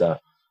that kind of stuff.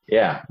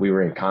 Yeah, we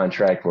were in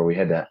contract where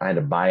I had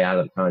to buy out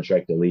of the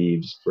contract to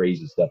leave, just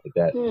crazy stuff like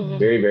that.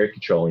 Very, very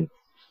controlling.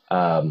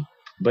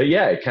 But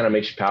yeah, it kind of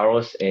makes you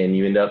powerless, and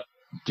you end up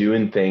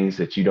doing things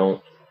that you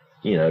don't,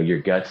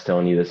 your gut's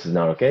telling you this is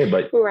not okay,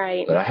 but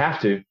I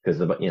have to because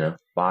the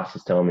boss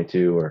is telling me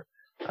to, or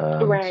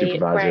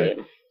supervisor. Right.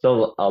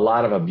 So a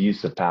lot of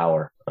abuse of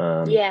power.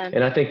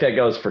 And I think that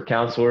goes for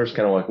counselors,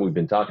 kind of like we've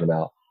been talking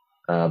about,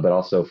 but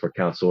also for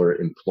counselor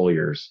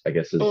employers, I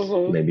guess is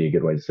maybe a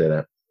good way to say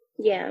that.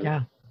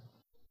 Yeah.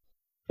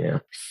 Yeah.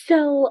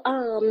 So,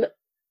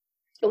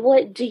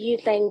 what do you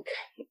think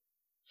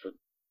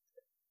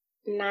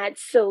not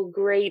so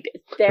great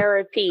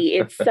therapy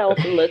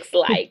itself looks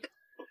like?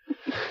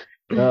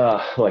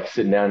 Like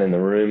sitting down in the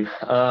room.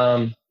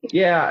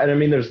 Yeah. And I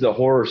mean, there's the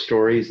horror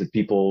stories that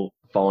people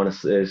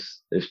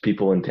there's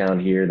people in town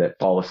here that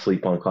fall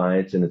asleep on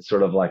clients, and it's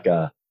sort of like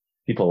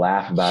people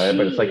laugh about it,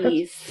 but it's like,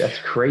 that's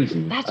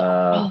crazy. That's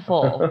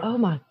awful. Oh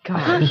my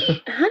gosh.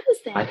 How does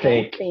that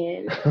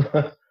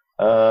happen?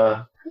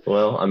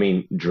 Well, I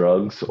mean,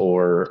 drugs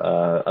or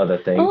other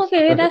things. Oh,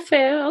 okay, that's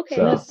fair. Okay,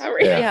 So, all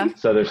right. yeah.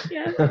 So there's,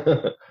 Yeah.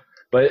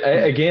 but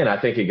again, I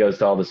think it goes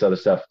to all this other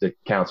stuff. The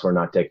counselor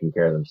not taking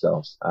care of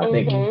themselves. I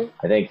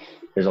think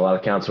there's a lot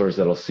of counselors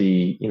that'll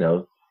see,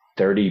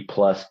 30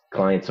 plus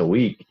clients a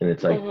week, and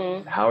it's like,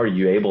 how are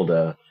you able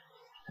to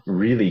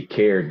really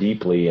care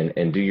deeply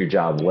and do your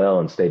job well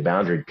and stay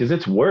boundaried? Because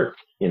it's work,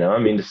 I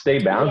mean, to stay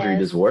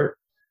boundaried is work.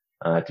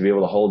 To be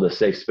able to hold a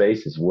safe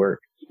space is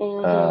work.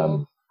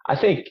 I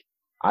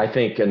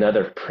think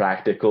another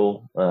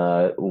practical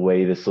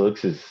way this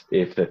looks is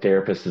if the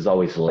therapist is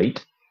always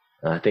late.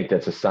 I think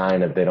that's a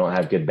sign of they don't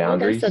have good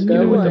boundaries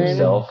either with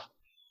themselves,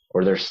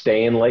 or they're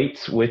staying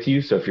late with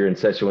you. So if you're in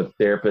session with a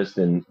therapist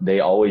and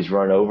they always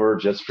run over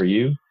just for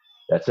you,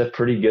 that's a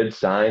pretty good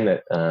sign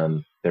that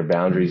their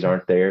boundaries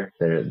aren't there.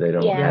 They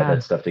don't have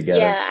that stuff together.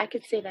 Yeah, I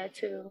could say that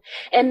too.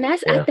 And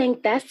I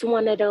think that's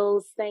one of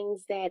those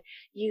things that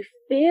you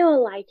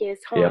feel like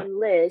it's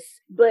harmless,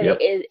 but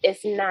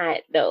it's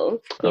not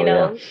though, you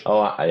know?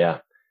 Yeah.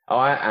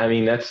 I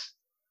mean, that's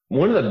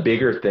one of the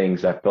bigger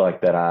things I feel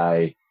like that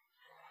I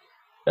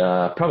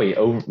probably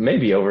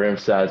maybe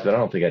overemphasize, but I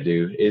don't think I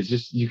do, is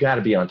just you got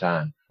to be on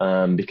time.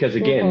 Because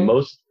again,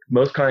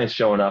 most clients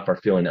showing up are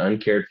feeling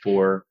uncared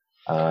for.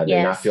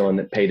 They're not feeling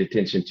paid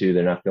attention to.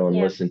 They're not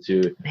feeling listened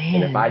to.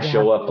 And if I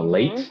show up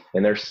late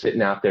and they're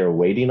sitting out there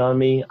waiting on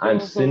me, I'm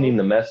sending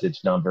the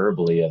message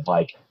non-verbally of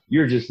like,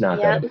 you're just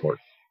not that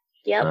important.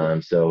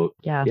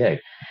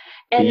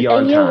 And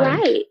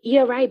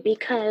you're right,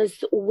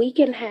 because we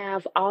can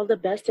have all the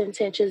best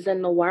intentions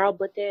in the world,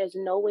 but there's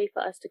no way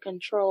for us to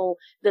control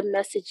the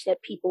message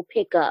that people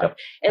pick up.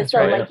 And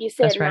so, like you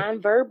said,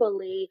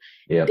 non-verbally,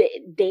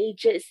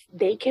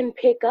 they can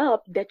pick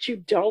up that you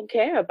don't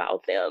care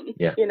about them,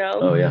 you know?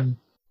 Oh, yeah,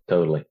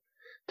 totally.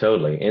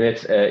 And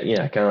it's, kind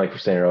of like we're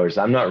saying earlier,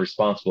 I'm not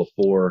responsible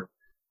for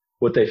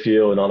what they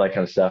feel and all that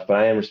kind of stuff, but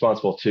I am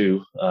responsible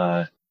to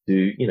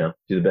do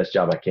the best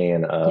job I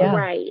can of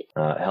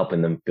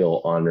helping them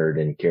feel honored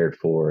and cared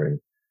for.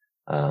 And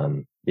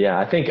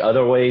I think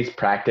other ways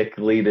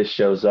practically this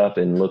shows up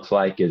and looks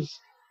like is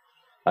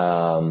there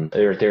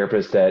are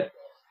therapists that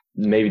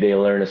maybe they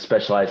learn a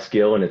specialized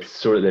skill and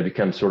it's they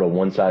become sort of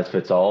one size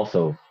fits all.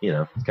 So,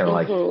 it's kind of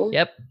like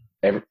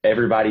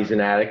everybody's an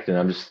addict and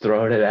I'm just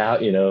throwing it out,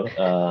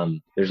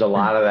 there's a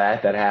lot of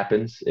that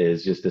happens,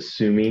 is just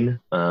assuming,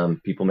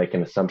 people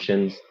making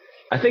assumptions.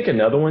 I think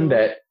another one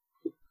that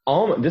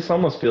this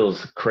almost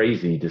feels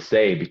crazy to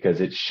say because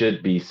it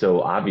should be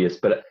so obvious,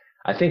 but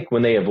I think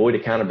when they avoid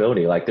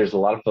accountability, like there's a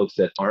lot of folks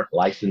that aren't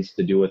licensed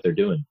to do what they're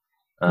doing.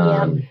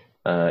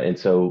 And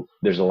so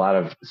there's a lot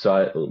of,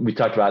 we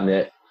talked about in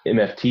the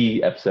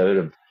MFT episode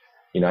of,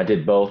 I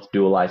did both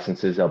dual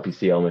licenses,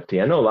 LPC,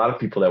 LMFT. I know a lot of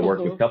people that work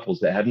with couples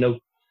that have no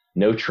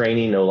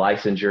training, no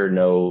licensure,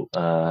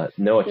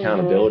 no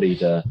accountability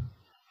to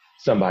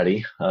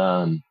somebody,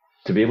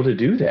 to be able to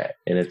do that.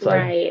 And it's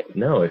like,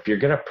 no, if you're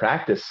going to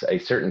practice a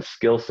certain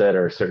skill set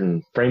or a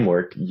certain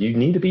framework, you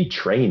need to be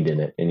trained in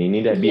it and you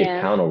need to be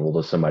accountable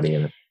to somebody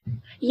in it.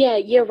 Yeah,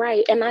 you're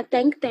right. And I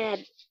think that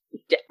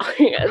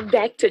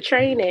back to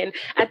training,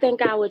 I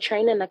think our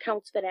training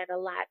accounts for that a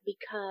lot,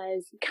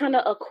 because kind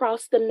of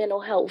across the mental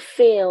health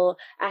field,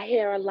 I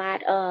hear a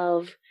lot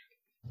of,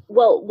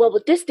 well,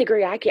 with this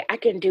degree, I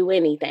can do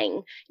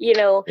anything,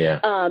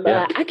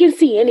 I can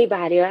see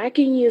anybody, or I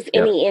can use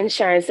any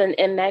insurance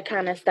and that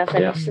kind of stuff.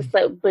 And it's just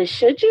like, but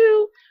should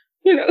you,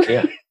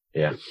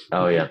 Yeah.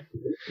 Oh, yeah.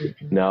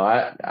 No,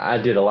 I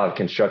did a lot of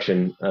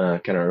construction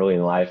kind of early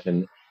in life.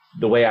 And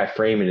the way I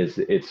frame it is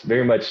it's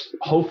very much,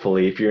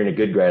 hopefully, if you're in a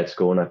good grad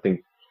school, and I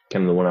think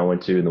kind of the one I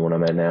went to and the one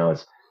I'm at now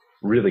is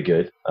really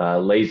good,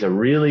 lays a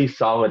really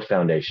solid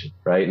foundation,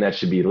 right? And that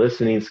should be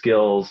listening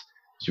skills,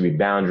 should be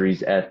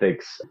boundaries,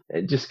 ethics,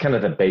 just kind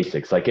of the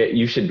basics. Like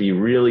you should be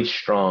really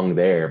strong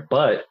there.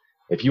 But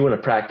if you want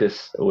to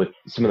practice with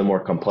some of the more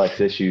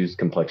complex issues,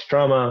 complex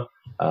trauma,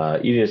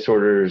 eating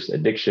disorders,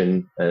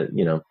 addiction,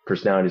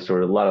 personality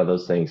disorder, a lot of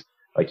those things,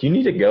 like you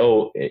need to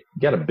you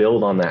got to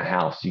build on that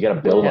house. You got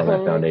to build on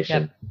that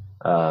foundation.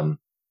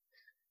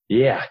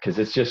 Because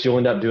it's just, you'll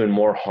end up doing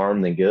more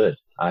harm than good,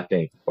 I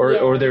think.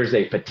 Or there's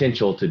a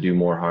potential to do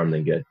more harm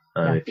than good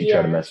if you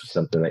try to mess with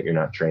something that you're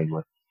not trained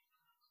with.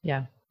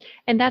 Yeah.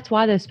 And that's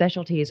why those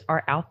specialties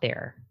are out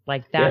there.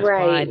 Like that's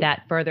why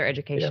that further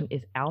education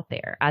is out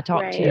there. I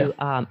talked to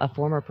a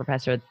former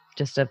professor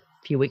just a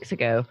few weeks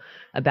ago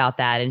about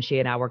that. And she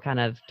and I were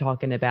kind of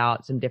talking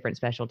about some different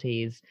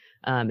specialties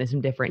and some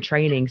different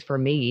trainings for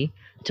me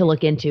to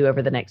look into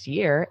over the next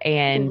year.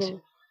 And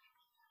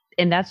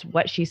that's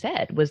what she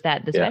said, was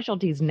that the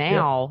specialties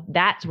now,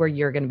 that's where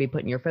you're going to be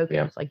putting your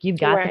focus. Like you've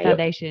got the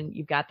foundation,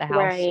 you've got the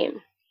house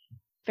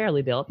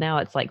fairly built. Now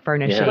it's like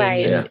furnishing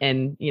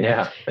and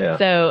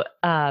So,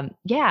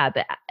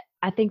 but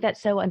I think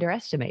that's so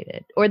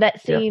underestimated, or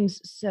that seems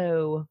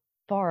so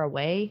far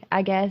away,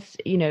 I guess.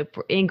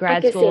 In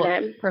grad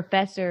school,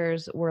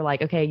 professors were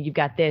like, okay, you've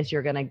got this,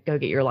 you're going to go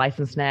get your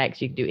license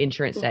next, you can do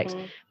insurance next.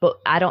 But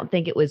I don't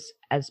think it was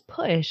as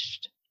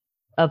pushed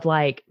of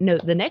like, no,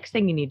 the next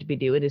thing you need to be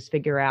doing is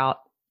figure out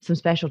some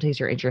specialties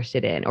you're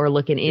interested in or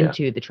looking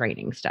into the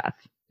training stuff.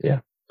 Yeah.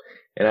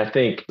 And I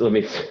think,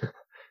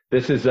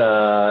 this is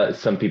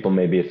some people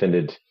may be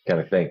offended kind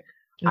of thing.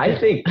 Okay. I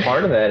think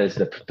part of that is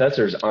the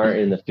professors aren't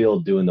in the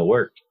field doing the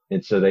work.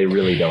 And so they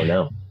really don't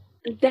know.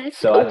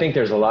 I think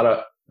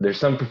there's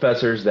some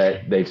professors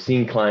that they've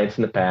seen clients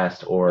in the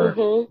past,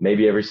 or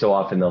maybe every so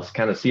often they'll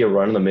kind of see a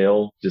run of the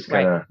mill, just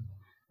kind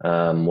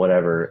of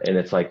whatever. And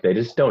it's like, they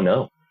just don't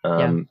know.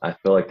 I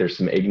feel like there's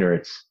some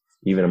ignorance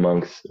even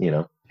amongst,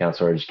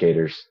 counselor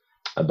educators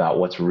about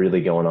what's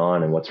really going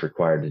on and what's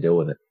required to deal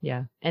with it.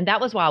 Yeah. And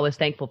that was why I was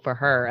thankful for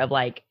her, of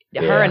like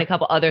her and a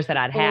couple others that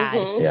I'd had.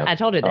 I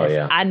told her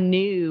this. I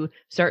knew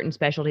certain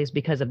specialties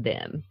because of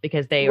them,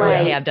 because they were,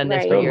 hey, I've done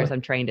this for years. I'm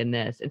trained in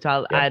this. And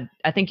so I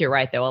think you're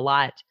right, though. A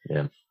lot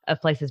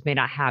of places may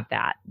not have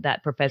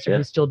that professor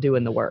who's still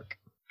doing the work.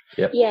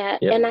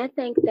 And I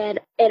think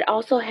that it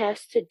also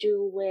has to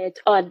do with,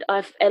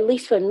 at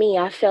least for me,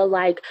 I feel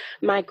like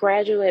my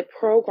graduate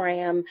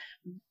program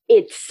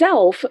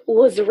itself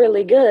was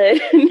really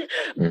good,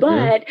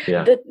 but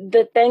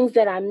the things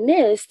that I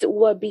missed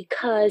were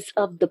because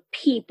of the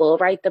people,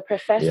 right? The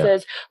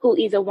professors who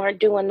either weren't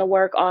doing the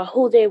work or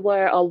who they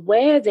were or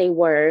where they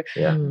were,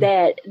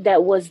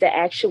 that was the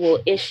actual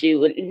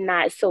issue,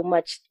 not so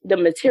much the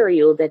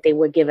material that they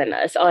were giving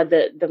us or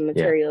the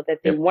material that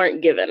they weren't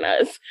giving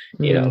us,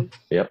 you know?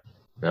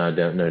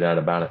 No doubt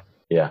about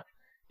it.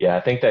 I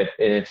think that,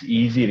 and it's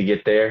easy to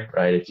get there,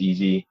 right? It's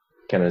easy,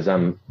 kind of as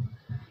I'm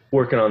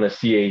working on the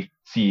CES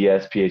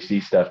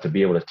PhD stuff, to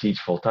be able to teach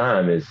full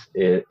time that's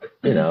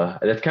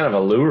kind of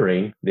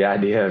alluring, the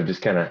idea of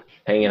just kind of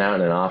hanging out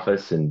in an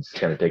office and just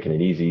kind of taking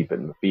it easy,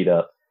 putting the feet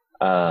up.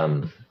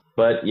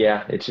 But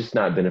it's just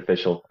not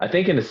beneficial. I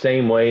think in the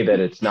same way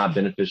that it's not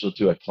beneficial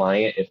to a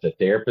client if the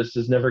therapist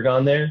has never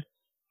gone there,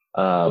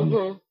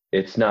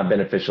 it's not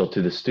beneficial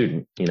to the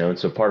student, and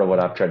so part of what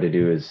I've tried to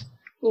do is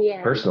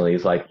personally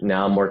is like,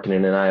 now I'm working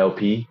in an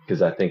IOP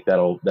because I think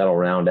that'll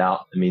round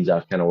out. It means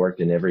I've kind of worked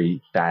in every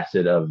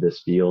facet of this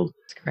field.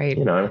 It's great.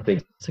 I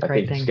think you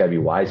just gotta be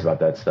wise about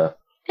that stuff.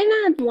 And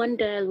I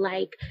wonder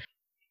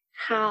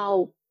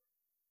how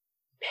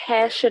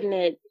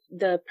passionate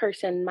the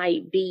person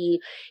might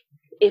be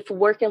if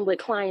working with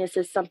clients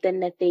is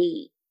something that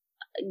they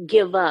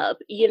give up,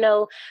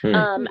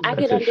 I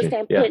could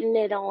understand putting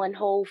it on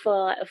hold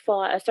for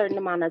a certain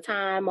amount of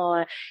time,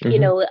 or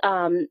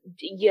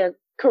your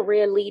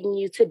career leading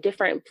you to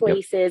different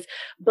places,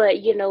 but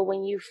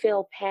when you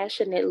feel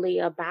passionately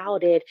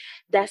about it,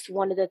 that's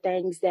one of the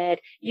things that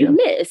you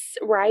miss,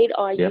 right?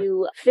 Or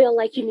you feel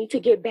like you need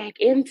to get back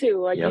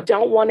into, or you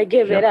don't want to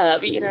give it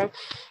up,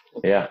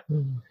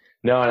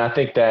 No, and I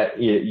think that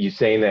you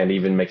saying that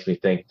even makes me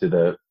think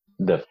to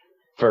the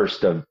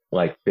first of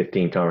like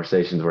 15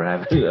 conversations we're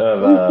having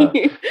of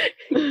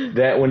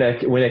that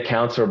when a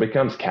counselor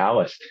becomes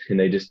calloused and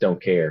they just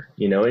don't care,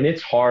 and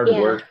it's hard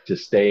work to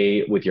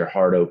stay with your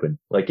heart open.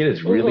 Like, it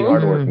is really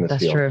hard work in this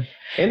field. That's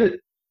true.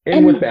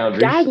 And with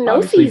boundaries,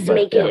 diagnoses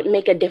make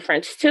a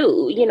difference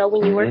too.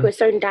 When you work with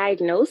certain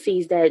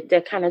diagnoses,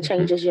 that kind of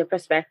changes your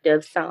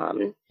perspective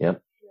some.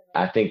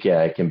 I think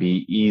it can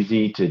be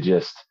easy to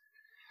just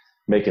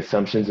make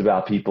assumptions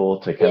about people,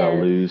 to kind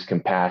of lose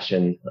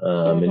compassion,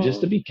 and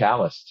just to be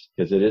calloused,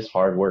 because it is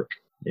hard work,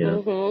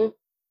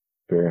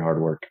 very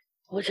hard work.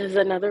 Which is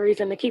another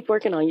reason to keep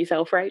working on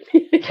yourself, right?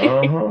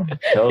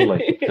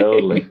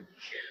 Totally.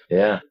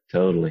 Yeah,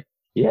 totally.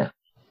 Yeah.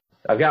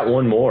 I've got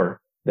one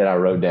more that I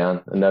wrote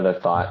down, another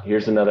thought.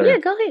 Here's another. Yeah,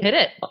 go ahead. Hit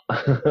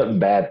it.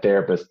 Bad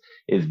therapist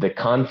is the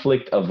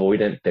conflict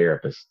avoidant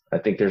therapist. I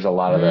think there's a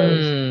lot of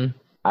those.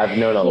 I've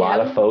known a lot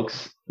of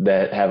folks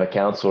that have a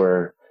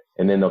counselor,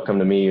 and then they'll come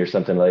to me or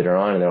something later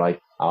on, and they're like,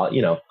 I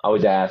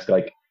always ask,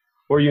 like,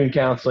 were you in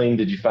counseling?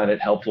 Did you find it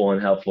helpful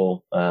and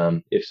helpful?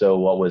 If so,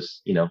 what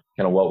was, kind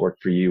of what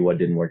worked for you? What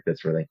didn't work? That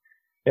sort of thing.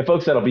 And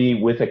folks that'll be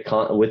with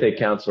a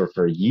counselor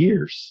for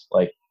years,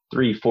 like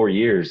 3-4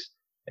 years.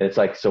 And it's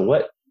like, so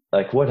what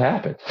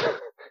happened?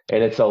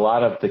 And it's a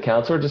lot of the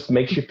counselor just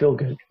makes you feel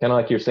good. Kind of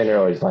like you were saying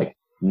earlier, it's like,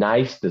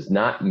 nice does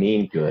not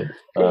mean good.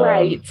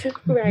 Right.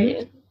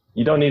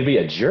 You don't need to be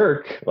a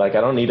jerk. Like,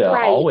 I don't need to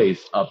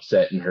always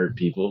upset and hurt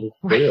people,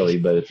 clearly.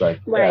 But it's like,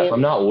 if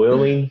I'm not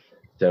willing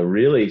to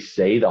really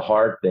say the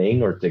hard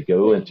thing or to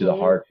go into the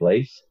hard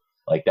place,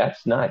 like,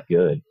 that's not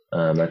good.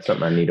 That's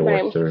something I need to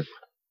work through.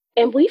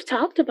 And we've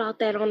talked about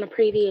that on the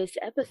previous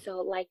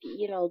episode, like,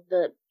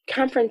 the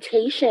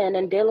confrontation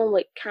and dealing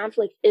with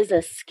conflict is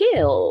a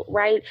skill,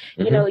 right?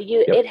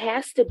 It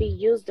has to be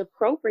used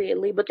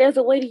appropriately, but there's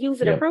a way to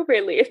use it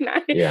appropriately.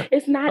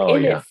 It's not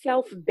in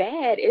itself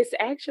bad. It's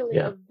actually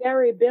a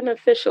very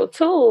beneficial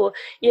tool,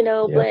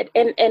 but,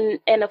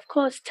 and of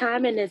course,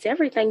 timing is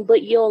everything,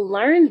 but you'll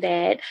learn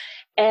that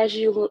as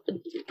you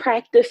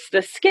practice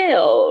the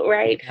skill,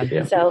 right?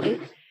 So,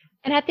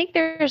 and I think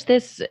there's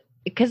this,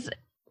 because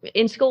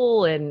in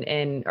school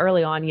and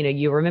early on,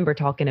 you remember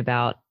talking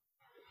about,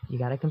 you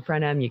got to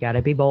confront them. You got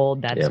to be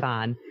bold. That's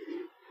fine.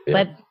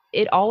 But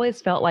it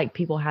always felt like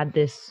people had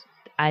this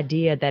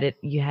idea that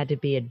you had to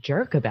be a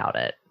jerk about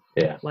it.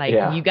 Like,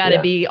 you got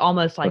to be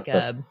almost like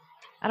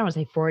I don't want to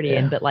say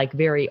Freudian, but like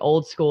very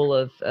old school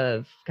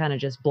of kind of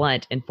just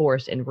blunt and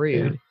forced and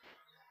rude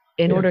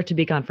in order to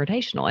be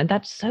confrontational. And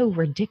that's so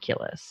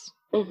ridiculous.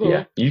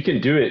 Yeah, you can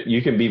do it.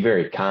 You can be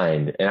very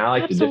kind. And I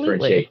like to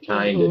differentiate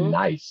kind and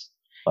nice.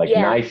 Like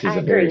nice is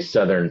a very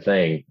Southern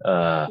thing.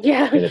 And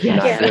it's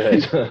not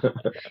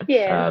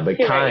good.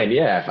 But kind,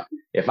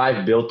 if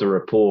I've built a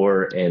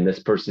rapport and this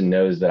person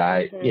knows that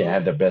I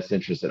have their best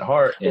interest at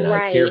heart and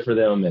I care for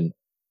them, and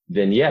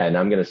then and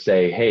I'm going to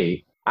say,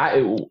 hey,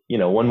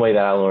 one way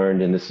that I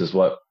learned, and this is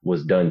what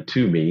was done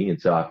to me, and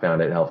so I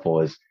found it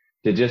helpful, is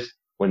to just,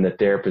 when the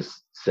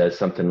therapist says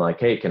something like,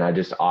 hey, can I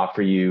just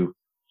offer you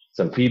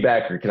some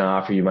feedback, or can I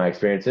offer you my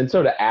experience? And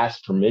so to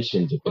ask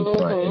permission to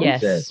confront in a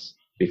sense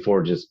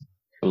before just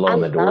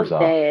blowing the doors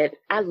off.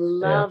 I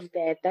love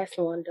that. That's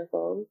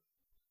wonderful.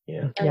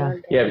 Yeah.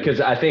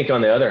 Because I think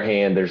on the other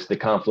hand, there's the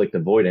conflict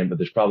avoidant, but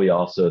there's probably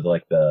also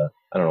like I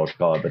don't know what to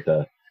call it, but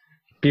the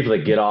people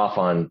that get off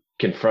on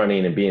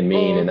confronting and being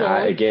mean. And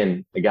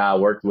the guy I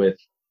worked with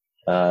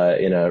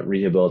in a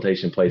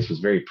rehabilitation place was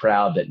very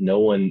proud that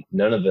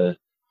none of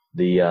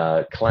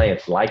the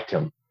clients liked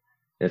him.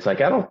 And it's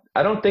like, I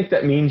don't think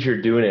that means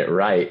you're doing it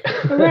right.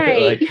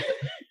 Right.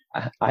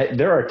 Like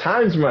there are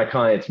times where my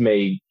clients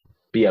may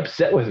be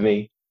upset with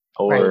me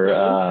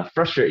or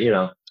frustrated,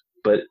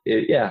 but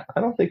I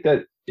don't think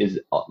that is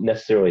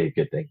necessarily a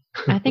good thing.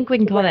 I think we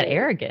can call that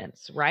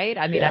arrogance, right?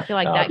 I mean, I feel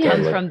like that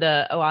comes from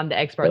I'm the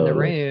expert in the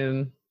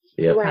room.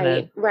 Yep.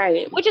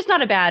 Right. Which is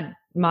not a bad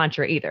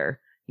mantra either.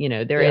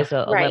 There is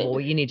a level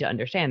where you need to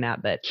understand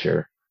that, but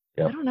sure.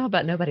 Yep. I don't know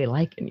about nobody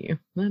liking you.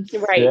 That's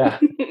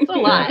it's a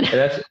lot.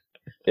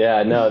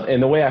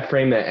 And the way I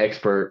frame that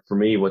expert, for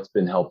me, what's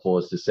been helpful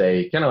is to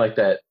say kind of like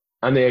that,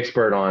 I'm the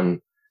expert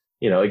on,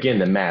 again,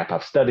 the map.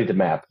 I've studied the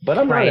map, but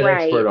I'm not an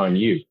expert on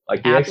you.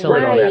 Like the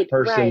expert on that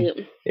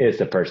person is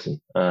the person.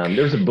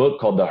 There's a book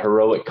called The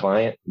Heroic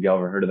Client. Have y'all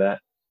ever heard of that?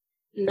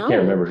 No. I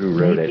can't remember who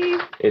wrote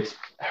it. It's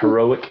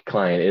Heroic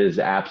Client. It is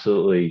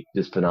absolutely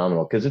just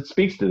phenomenal because it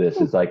speaks to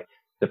this. It's like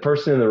the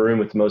person in the room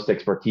with the most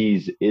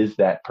expertise is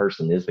that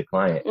person, is the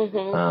client.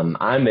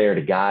 I'm there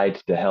to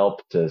guide, to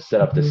help, to set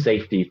up the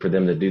safety for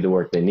them to do the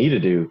work they need to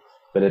do.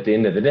 But at the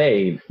end of the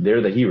day,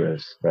 they're the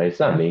heroes, right?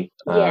 It's not me.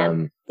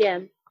 I'm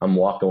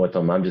walking with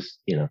them. I'm just,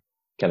 kind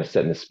of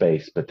setting the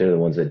space, but they're the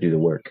ones that do the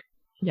work.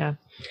 Yeah.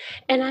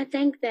 And I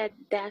think that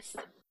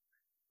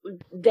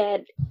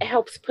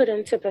helps put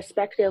into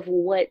perspective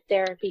what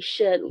therapy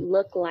should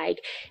look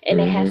like.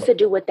 And it has to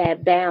do with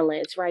that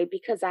balance, right?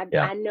 Because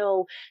I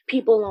know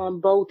people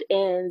on both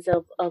ends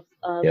of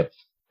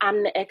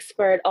I'm the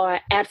expert or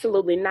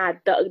absolutely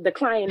not. The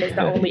client is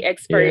the only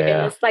expert.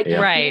 And it's like,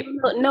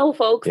 no,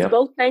 folks,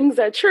 both things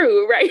are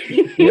true, right?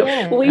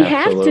 We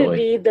have to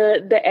be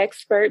the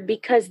expert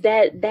because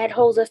that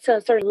holds us to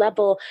a certain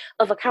level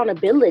of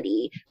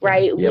accountability,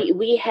 right?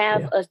 We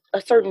have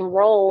a certain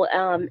role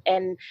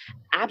and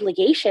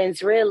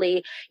obligations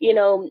really,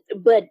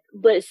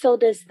 but so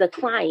does the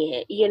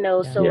client,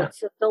 so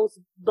those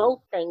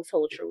both things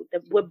hold true.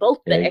 We're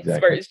both the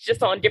experts,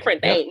 just on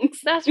different things.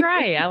 That's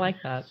right. I like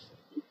that.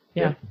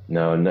 Yeah.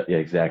 No,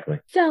 exactly.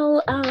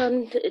 So,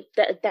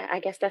 I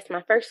guess that's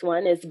my first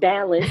one is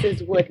balance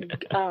is what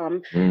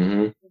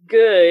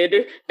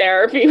good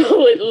therapy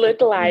would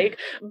look like.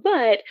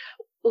 But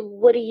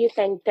what do you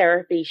think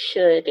therapy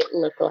should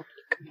look like?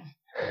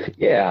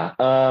 Yeah.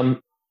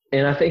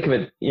 And I think of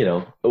it,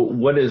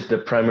 what is the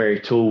primary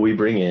tool we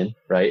bring in,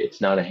 right?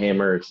 It's not a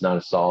hammer. It's not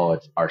a saw.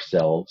 It's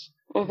ourselves.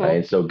 Right?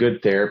 And so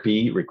good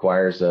therapy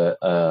requires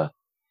a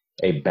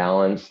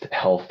balanced,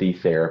 healthy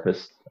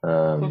therapist.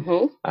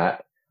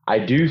 I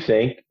do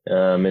think,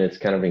 and it's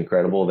kind of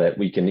incredible that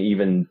we can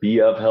even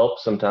be of help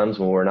sometimes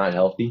when we're not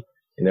healthy.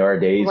 And there are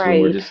days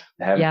when we're just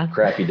having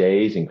crappy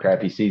days and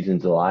crappy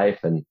seasons of life.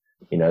 And,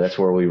 that's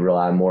where we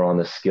rely more on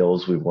the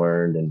skills we've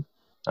learned and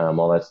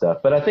all that stuff.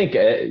 But I think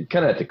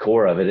kind of at the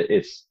core of it,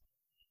 it's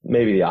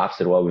maybe the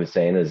opposite of what we've been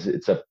saying is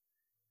it's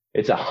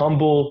a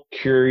humble,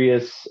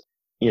 curious,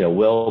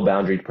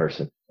 well-boundaried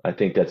person. I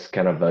think that's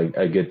kind of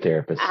a good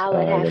therapist. I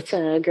would have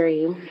to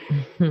agree.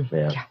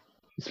 Yeah.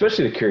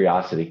 Especially the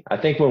curiosity. I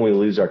think when we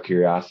lose our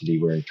curiosity,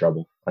 we're in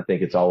trouble. I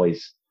think it's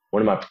always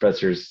one of my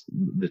professors.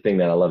 The thing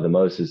that I love the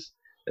most is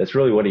that's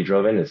really what he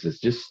drove in is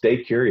just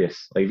stay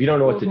curious. Like if you don't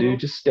know what to do,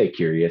 just stay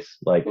curious.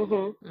 Like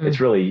it's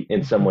really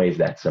in some ways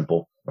that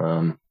simple.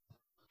 So.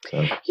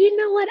 You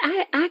know what?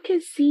 I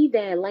could see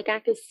that. Like I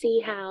could see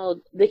how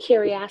the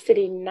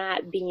curiosity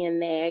not being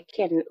there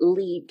can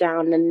lead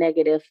down the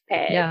negative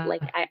path. Yeah.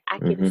 Like I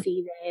could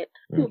see that.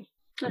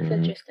 That's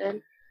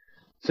interesting.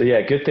 So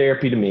yeah, good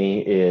therapy to me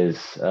is,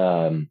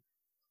 for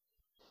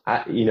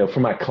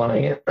my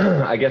client,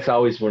 I guess I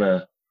always want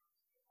to,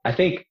 I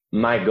think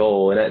my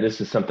goal, and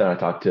this is something I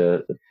talk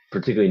to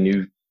particularly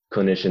new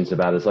clinicians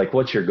about is like,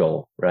 what's your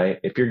goal, right?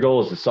 If your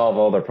goal is to solve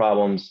all their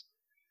problems,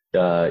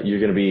 you're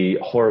going to be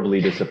horribly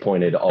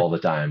disappointed all the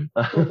time.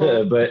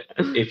 But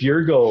if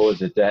your goal is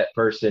that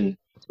person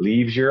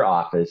leaves your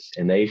office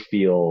and they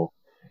feel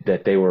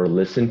that they were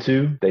listened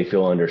to, they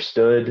feel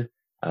understood,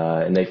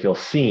 and they feel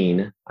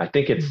seen, I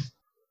think it's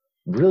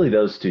really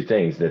those two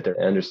things, that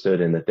they're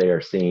understood and that they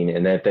are seen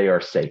and that they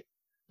are safe.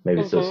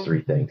 Maybe it's those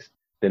three things.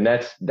 Then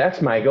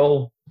that's my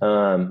goal.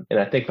 And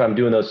I think if I'm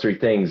doing those three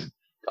things,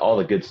 all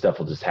the good stuff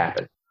will just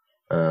happen.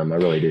 I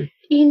really do.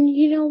 And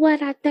you know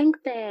what? I think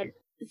that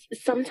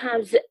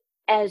sometimes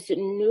as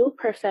new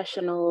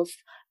professionals,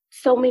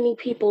 so many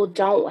people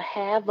don't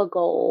have a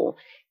goal.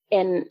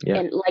 And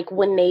like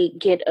when they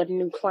get a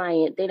new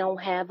client, they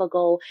don't have a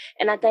goal.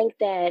 And I think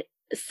that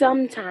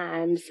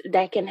sometimes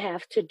that can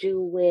have to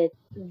do with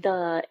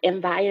the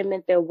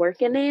environment they're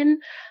working in.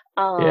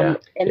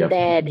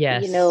 That,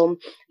 yes. you know,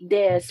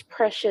 there's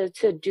pressure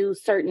to do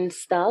certain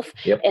stuff.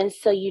 And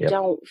so you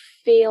don't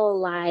feel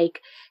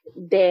like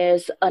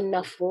there's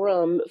enough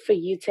room for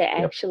you to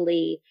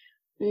actually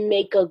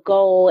make a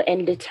goal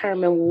and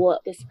determine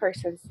what this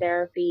person's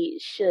therapy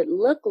should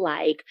look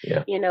like.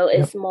 You know,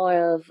 it's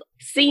more of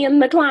seeing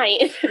the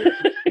client.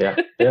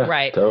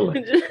 Right.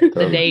 Totally.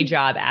 The day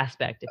job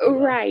aspect.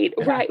 Right.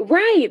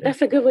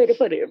 That's a good way to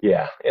put it.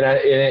 Yeah. And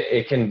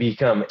it can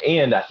become,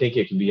 and I think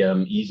it can be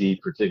easy,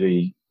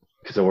 particularly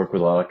because I work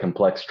with a lot of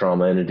complex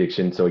trauma and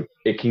addiction. So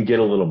it can get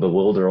a little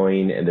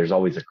bewildering, and there's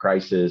always a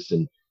crisis,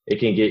 and it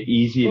can get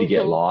easy to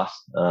get lost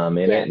in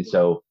it. And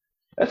so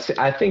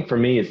I think for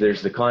me, is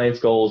there's the client's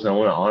goals, and I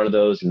want to honor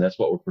those, and that's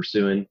what we're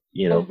pursuing,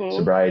 you know,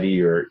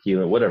 sobriety or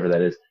healing, whatever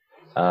that is.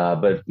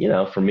 But, you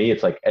know, for me,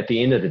 it's like at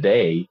the end of the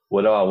day,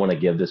 what do I want to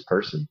give this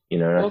person? You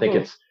know, and I think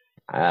it's,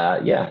 I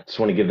just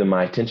want to give them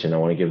my attention. I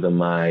want to give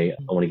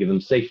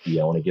them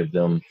safety. I want to give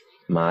them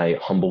my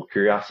humble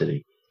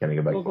curiosity. Kind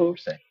of go back to what we're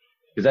saying.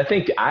 Because I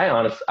think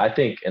and I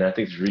think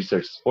there's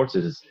research supports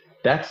it, is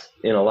that's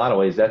in a lot of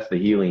ways, that's the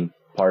healing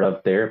part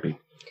of therapy.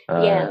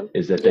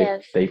 Is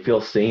that they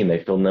feel seen,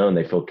 they feel known,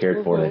 they feel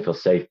cared for, they feel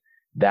safe.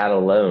 That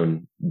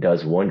alone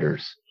does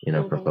wonders, you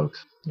know, for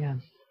folks. Yeah,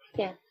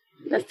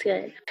 that's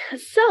good.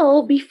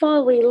 So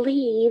before we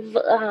leave,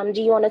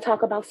 do you want to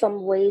talk about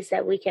some ways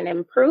that we can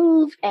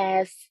improve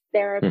as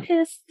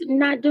therapists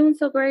not doing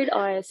so great,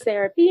 or as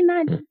therapy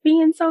not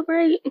being so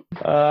great?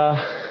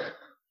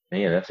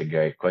 Man, that's a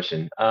great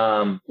question.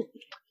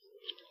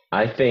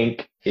 I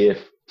think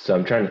so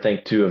I'm trying to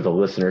think too of the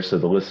listeners. So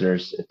the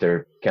listeners, if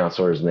they're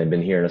counselors and they've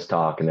been hearing us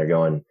talk and they're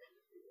going,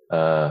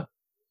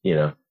 you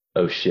know,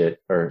 oh shit,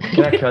 or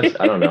can I cuss?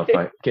 I don't know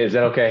is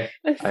that okay?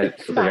 I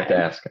forgot to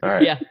ask. All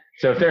right. Yeah.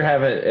 So if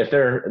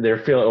they're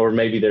feeling, or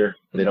maybe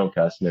they don't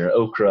cuss and they're,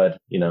 oh crud,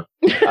 you know,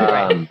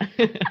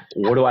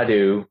 what do I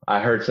do? I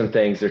heard some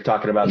things, they're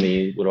talking about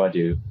me. What do I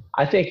do?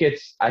 I think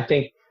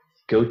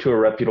go to a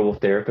reputable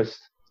therapist.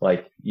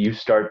 Like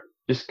just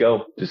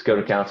go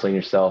to counseling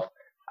yourself.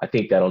 I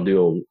think that'll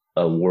do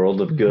a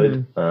world of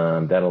good.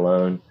 That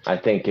alone. I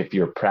think if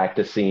you're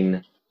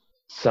practicing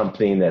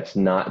something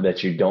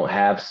that you don't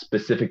have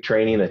specific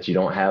training, that you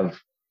don't have,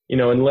 you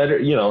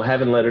know,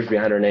 having letters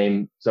behind our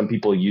name, some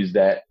people use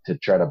that to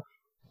try to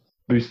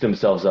boost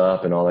themselves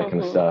up and all that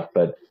kind of stuff,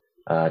 but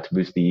to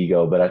boost the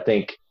ego. But I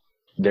think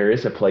there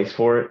is a place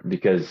for it,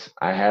 because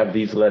I have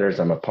these letters,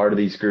 I'm a part of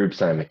these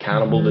groups, I'm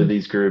accountable to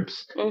these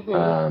groups.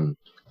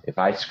 If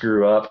I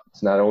screw up,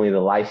 it's not only the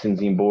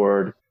licensing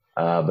board,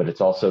 but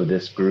it's also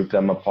this group that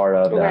I'm a part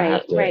of that I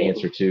have to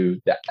answer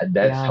to.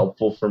 That's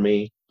helpful for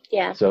me.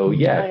 Yeah. So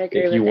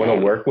if you want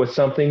to work with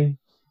something,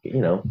 you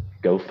know,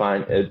 go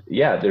find it.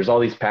 There's all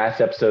these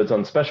past episodes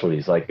on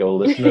specialties. Like, go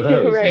listen to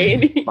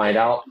those. Find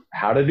out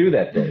how to do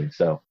that thing.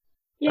 So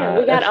we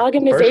got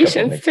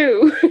organizations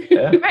too.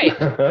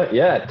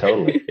 Yeah,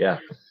 totally. Yeah.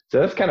 So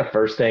that's kind of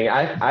first thing.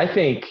 I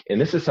think, and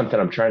this is something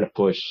I'm trying to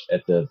push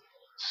at the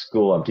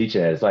school I'm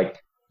teaching at, is like,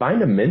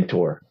 find a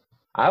mentor.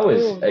 I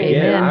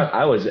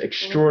was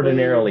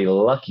extraordinarily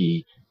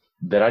lucky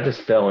that I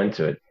just fell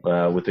into it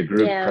with a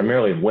group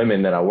primarily of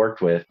women that I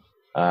worked with,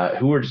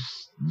 who were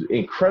just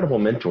incredible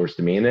mentors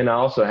to me. And then I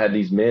also had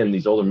these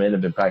older men have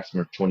been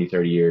practicing for 20,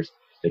 30 years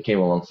that came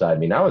alongside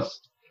me. And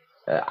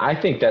I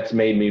think that's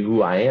made me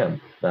who I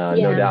am,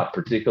 no doubt,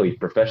 particularly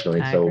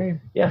professionally. So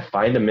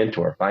find a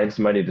mentor, find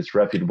somebody that's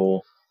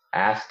reputable,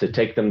 ask to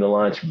take them to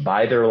lunch,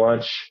 buy their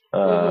lunch.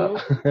 I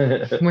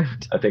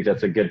think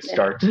that's a good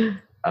start.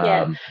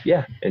 And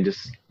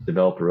just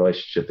develop a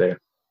relationship there.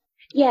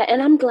 Yeah,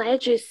 and I'm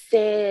glad you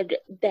said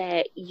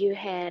that you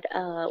had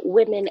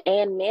women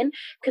and men,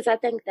 because I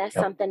think that's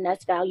something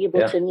that's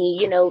valuable to me.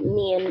 You know,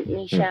 me and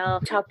Michelle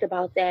talked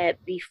about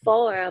that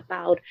before,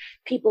 about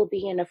people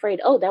being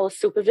afraid. Oh, that was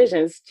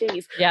supervisions.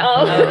 Jeez.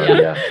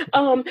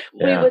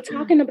 We were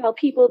talking about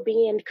people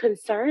being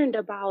concerned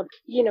about,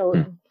 you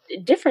know,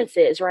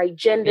 differences, right?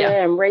 Gender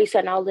and race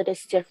and all of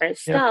this different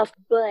stuff.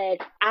 But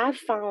I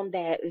found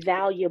that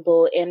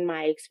valuable in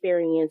my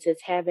experiences,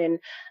 having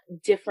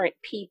different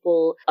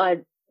people,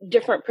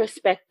 different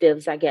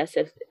perspectives, I guess,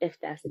 if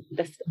that's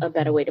a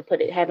better way to put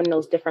it, having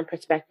those different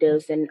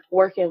perspectives and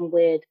working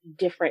with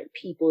different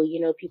people, you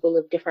know, people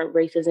of different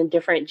races and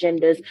different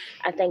genders.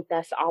 I think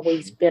that's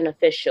always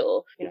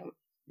beneficial, you know.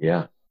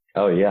 Yeah.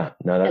 Oh yeah.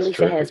 No, that's at least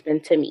terrific. It has been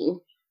to me.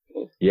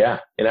 Yeah.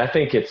 And I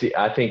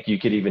think you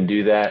could even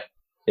do that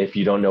if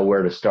you don't know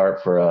where to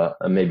start for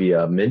maybe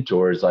a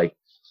mentor. Is like,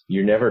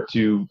 you're never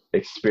too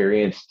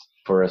experienced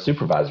for a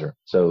supervisor.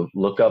 So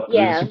look up who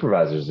the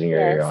supervisors in your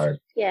area are.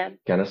 Yeah.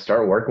 Kind of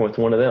start working with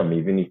one of them,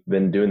 even if you've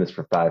been doing this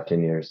for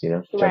 5-10 years,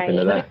 jump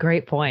into that. What a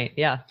great point.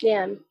 Yeah.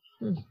 Yeah.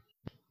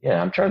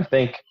 Yeah. I'm trying to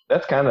think.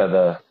 That's kind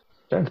of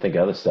trying to think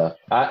of other stuff.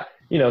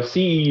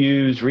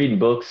 CEUs, reading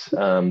books.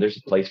 There's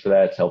a place for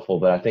that. It's helpful,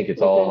 but I think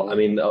it's all,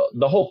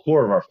 the whole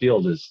core of our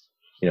field is,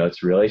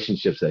 it's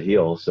relationships that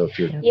heal. So if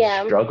you're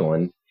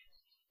struggling,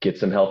 get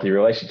some healthy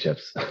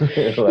relationships.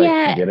 Get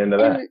into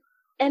that.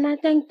 And I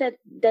think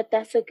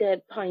that's a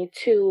good point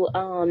too,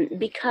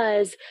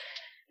 because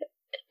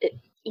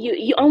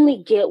you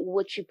only get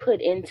what you put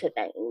into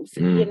things,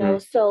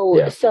 so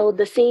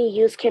the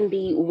CEUs can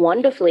be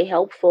wonderfully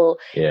helpful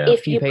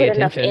if you put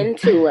enough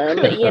into them,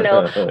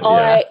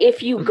 or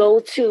if you go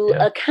to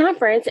a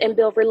conference and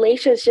build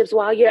relationships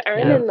while you're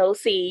earning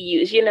those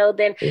CEUs,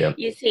 then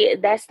you see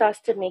that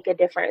starts to make a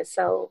difference.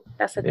 So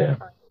that's a good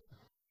point.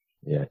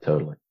 Yeah,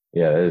 totally.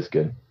 Yeah, that is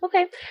good.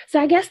 Okay. So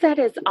I guess that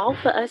is all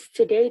for us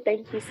today.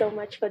 Thank you so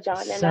much for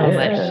joining us.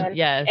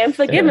 And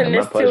for giving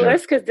this to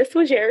us, because this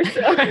was yours.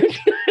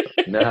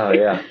 No,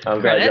 yeah. I'm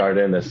glad y'all are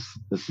doing this.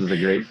 This is a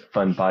great,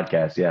 fun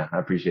podcast. Yeah, I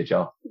appreciate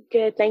y'all.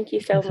 Good. Thank you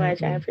so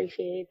much. I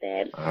appreciate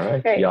that. All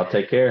right. Y'all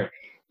take care.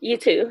 You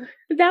too.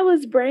 That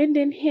was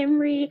Branden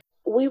Henry.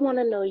 We want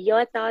to know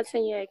your thoughts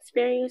and your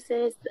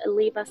experiences.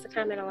 Leave us a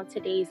comment on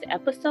today's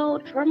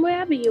episode from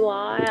wherever you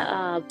are,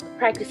 a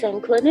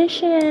practicing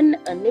clinician,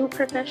 a new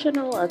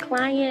professional, a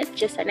client,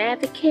 just an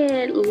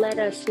advocate. Let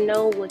us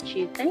know what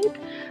you think.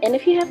 And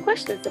if you have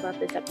questions about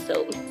this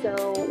episode.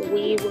 So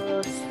we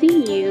will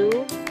see you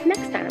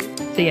next time.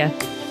 See ya.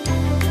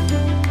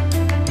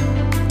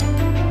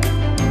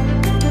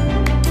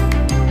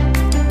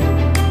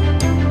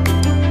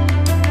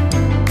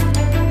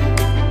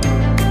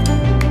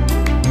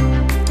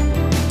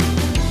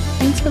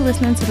 Thanks for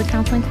listening to The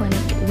Counseling Clinic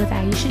with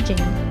Aisha Jean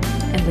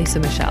and Lisa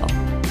Michelle.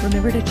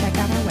 Remember to check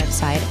out our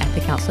website at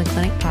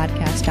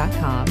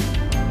thecounselingclinicpodcast.com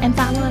and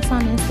follow us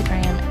on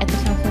Instagram at The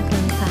Counseling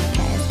Clinic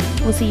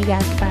Podcast. We'll see you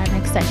guys for our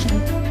next session.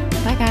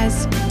 Bye,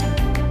 guys.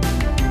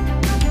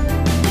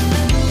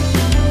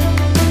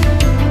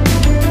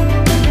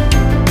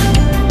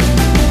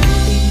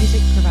 Theme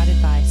music provided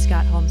by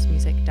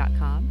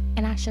ScottHolmesMusic.com.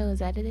 And our show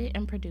is edited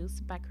and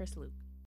produced by Chris Luke.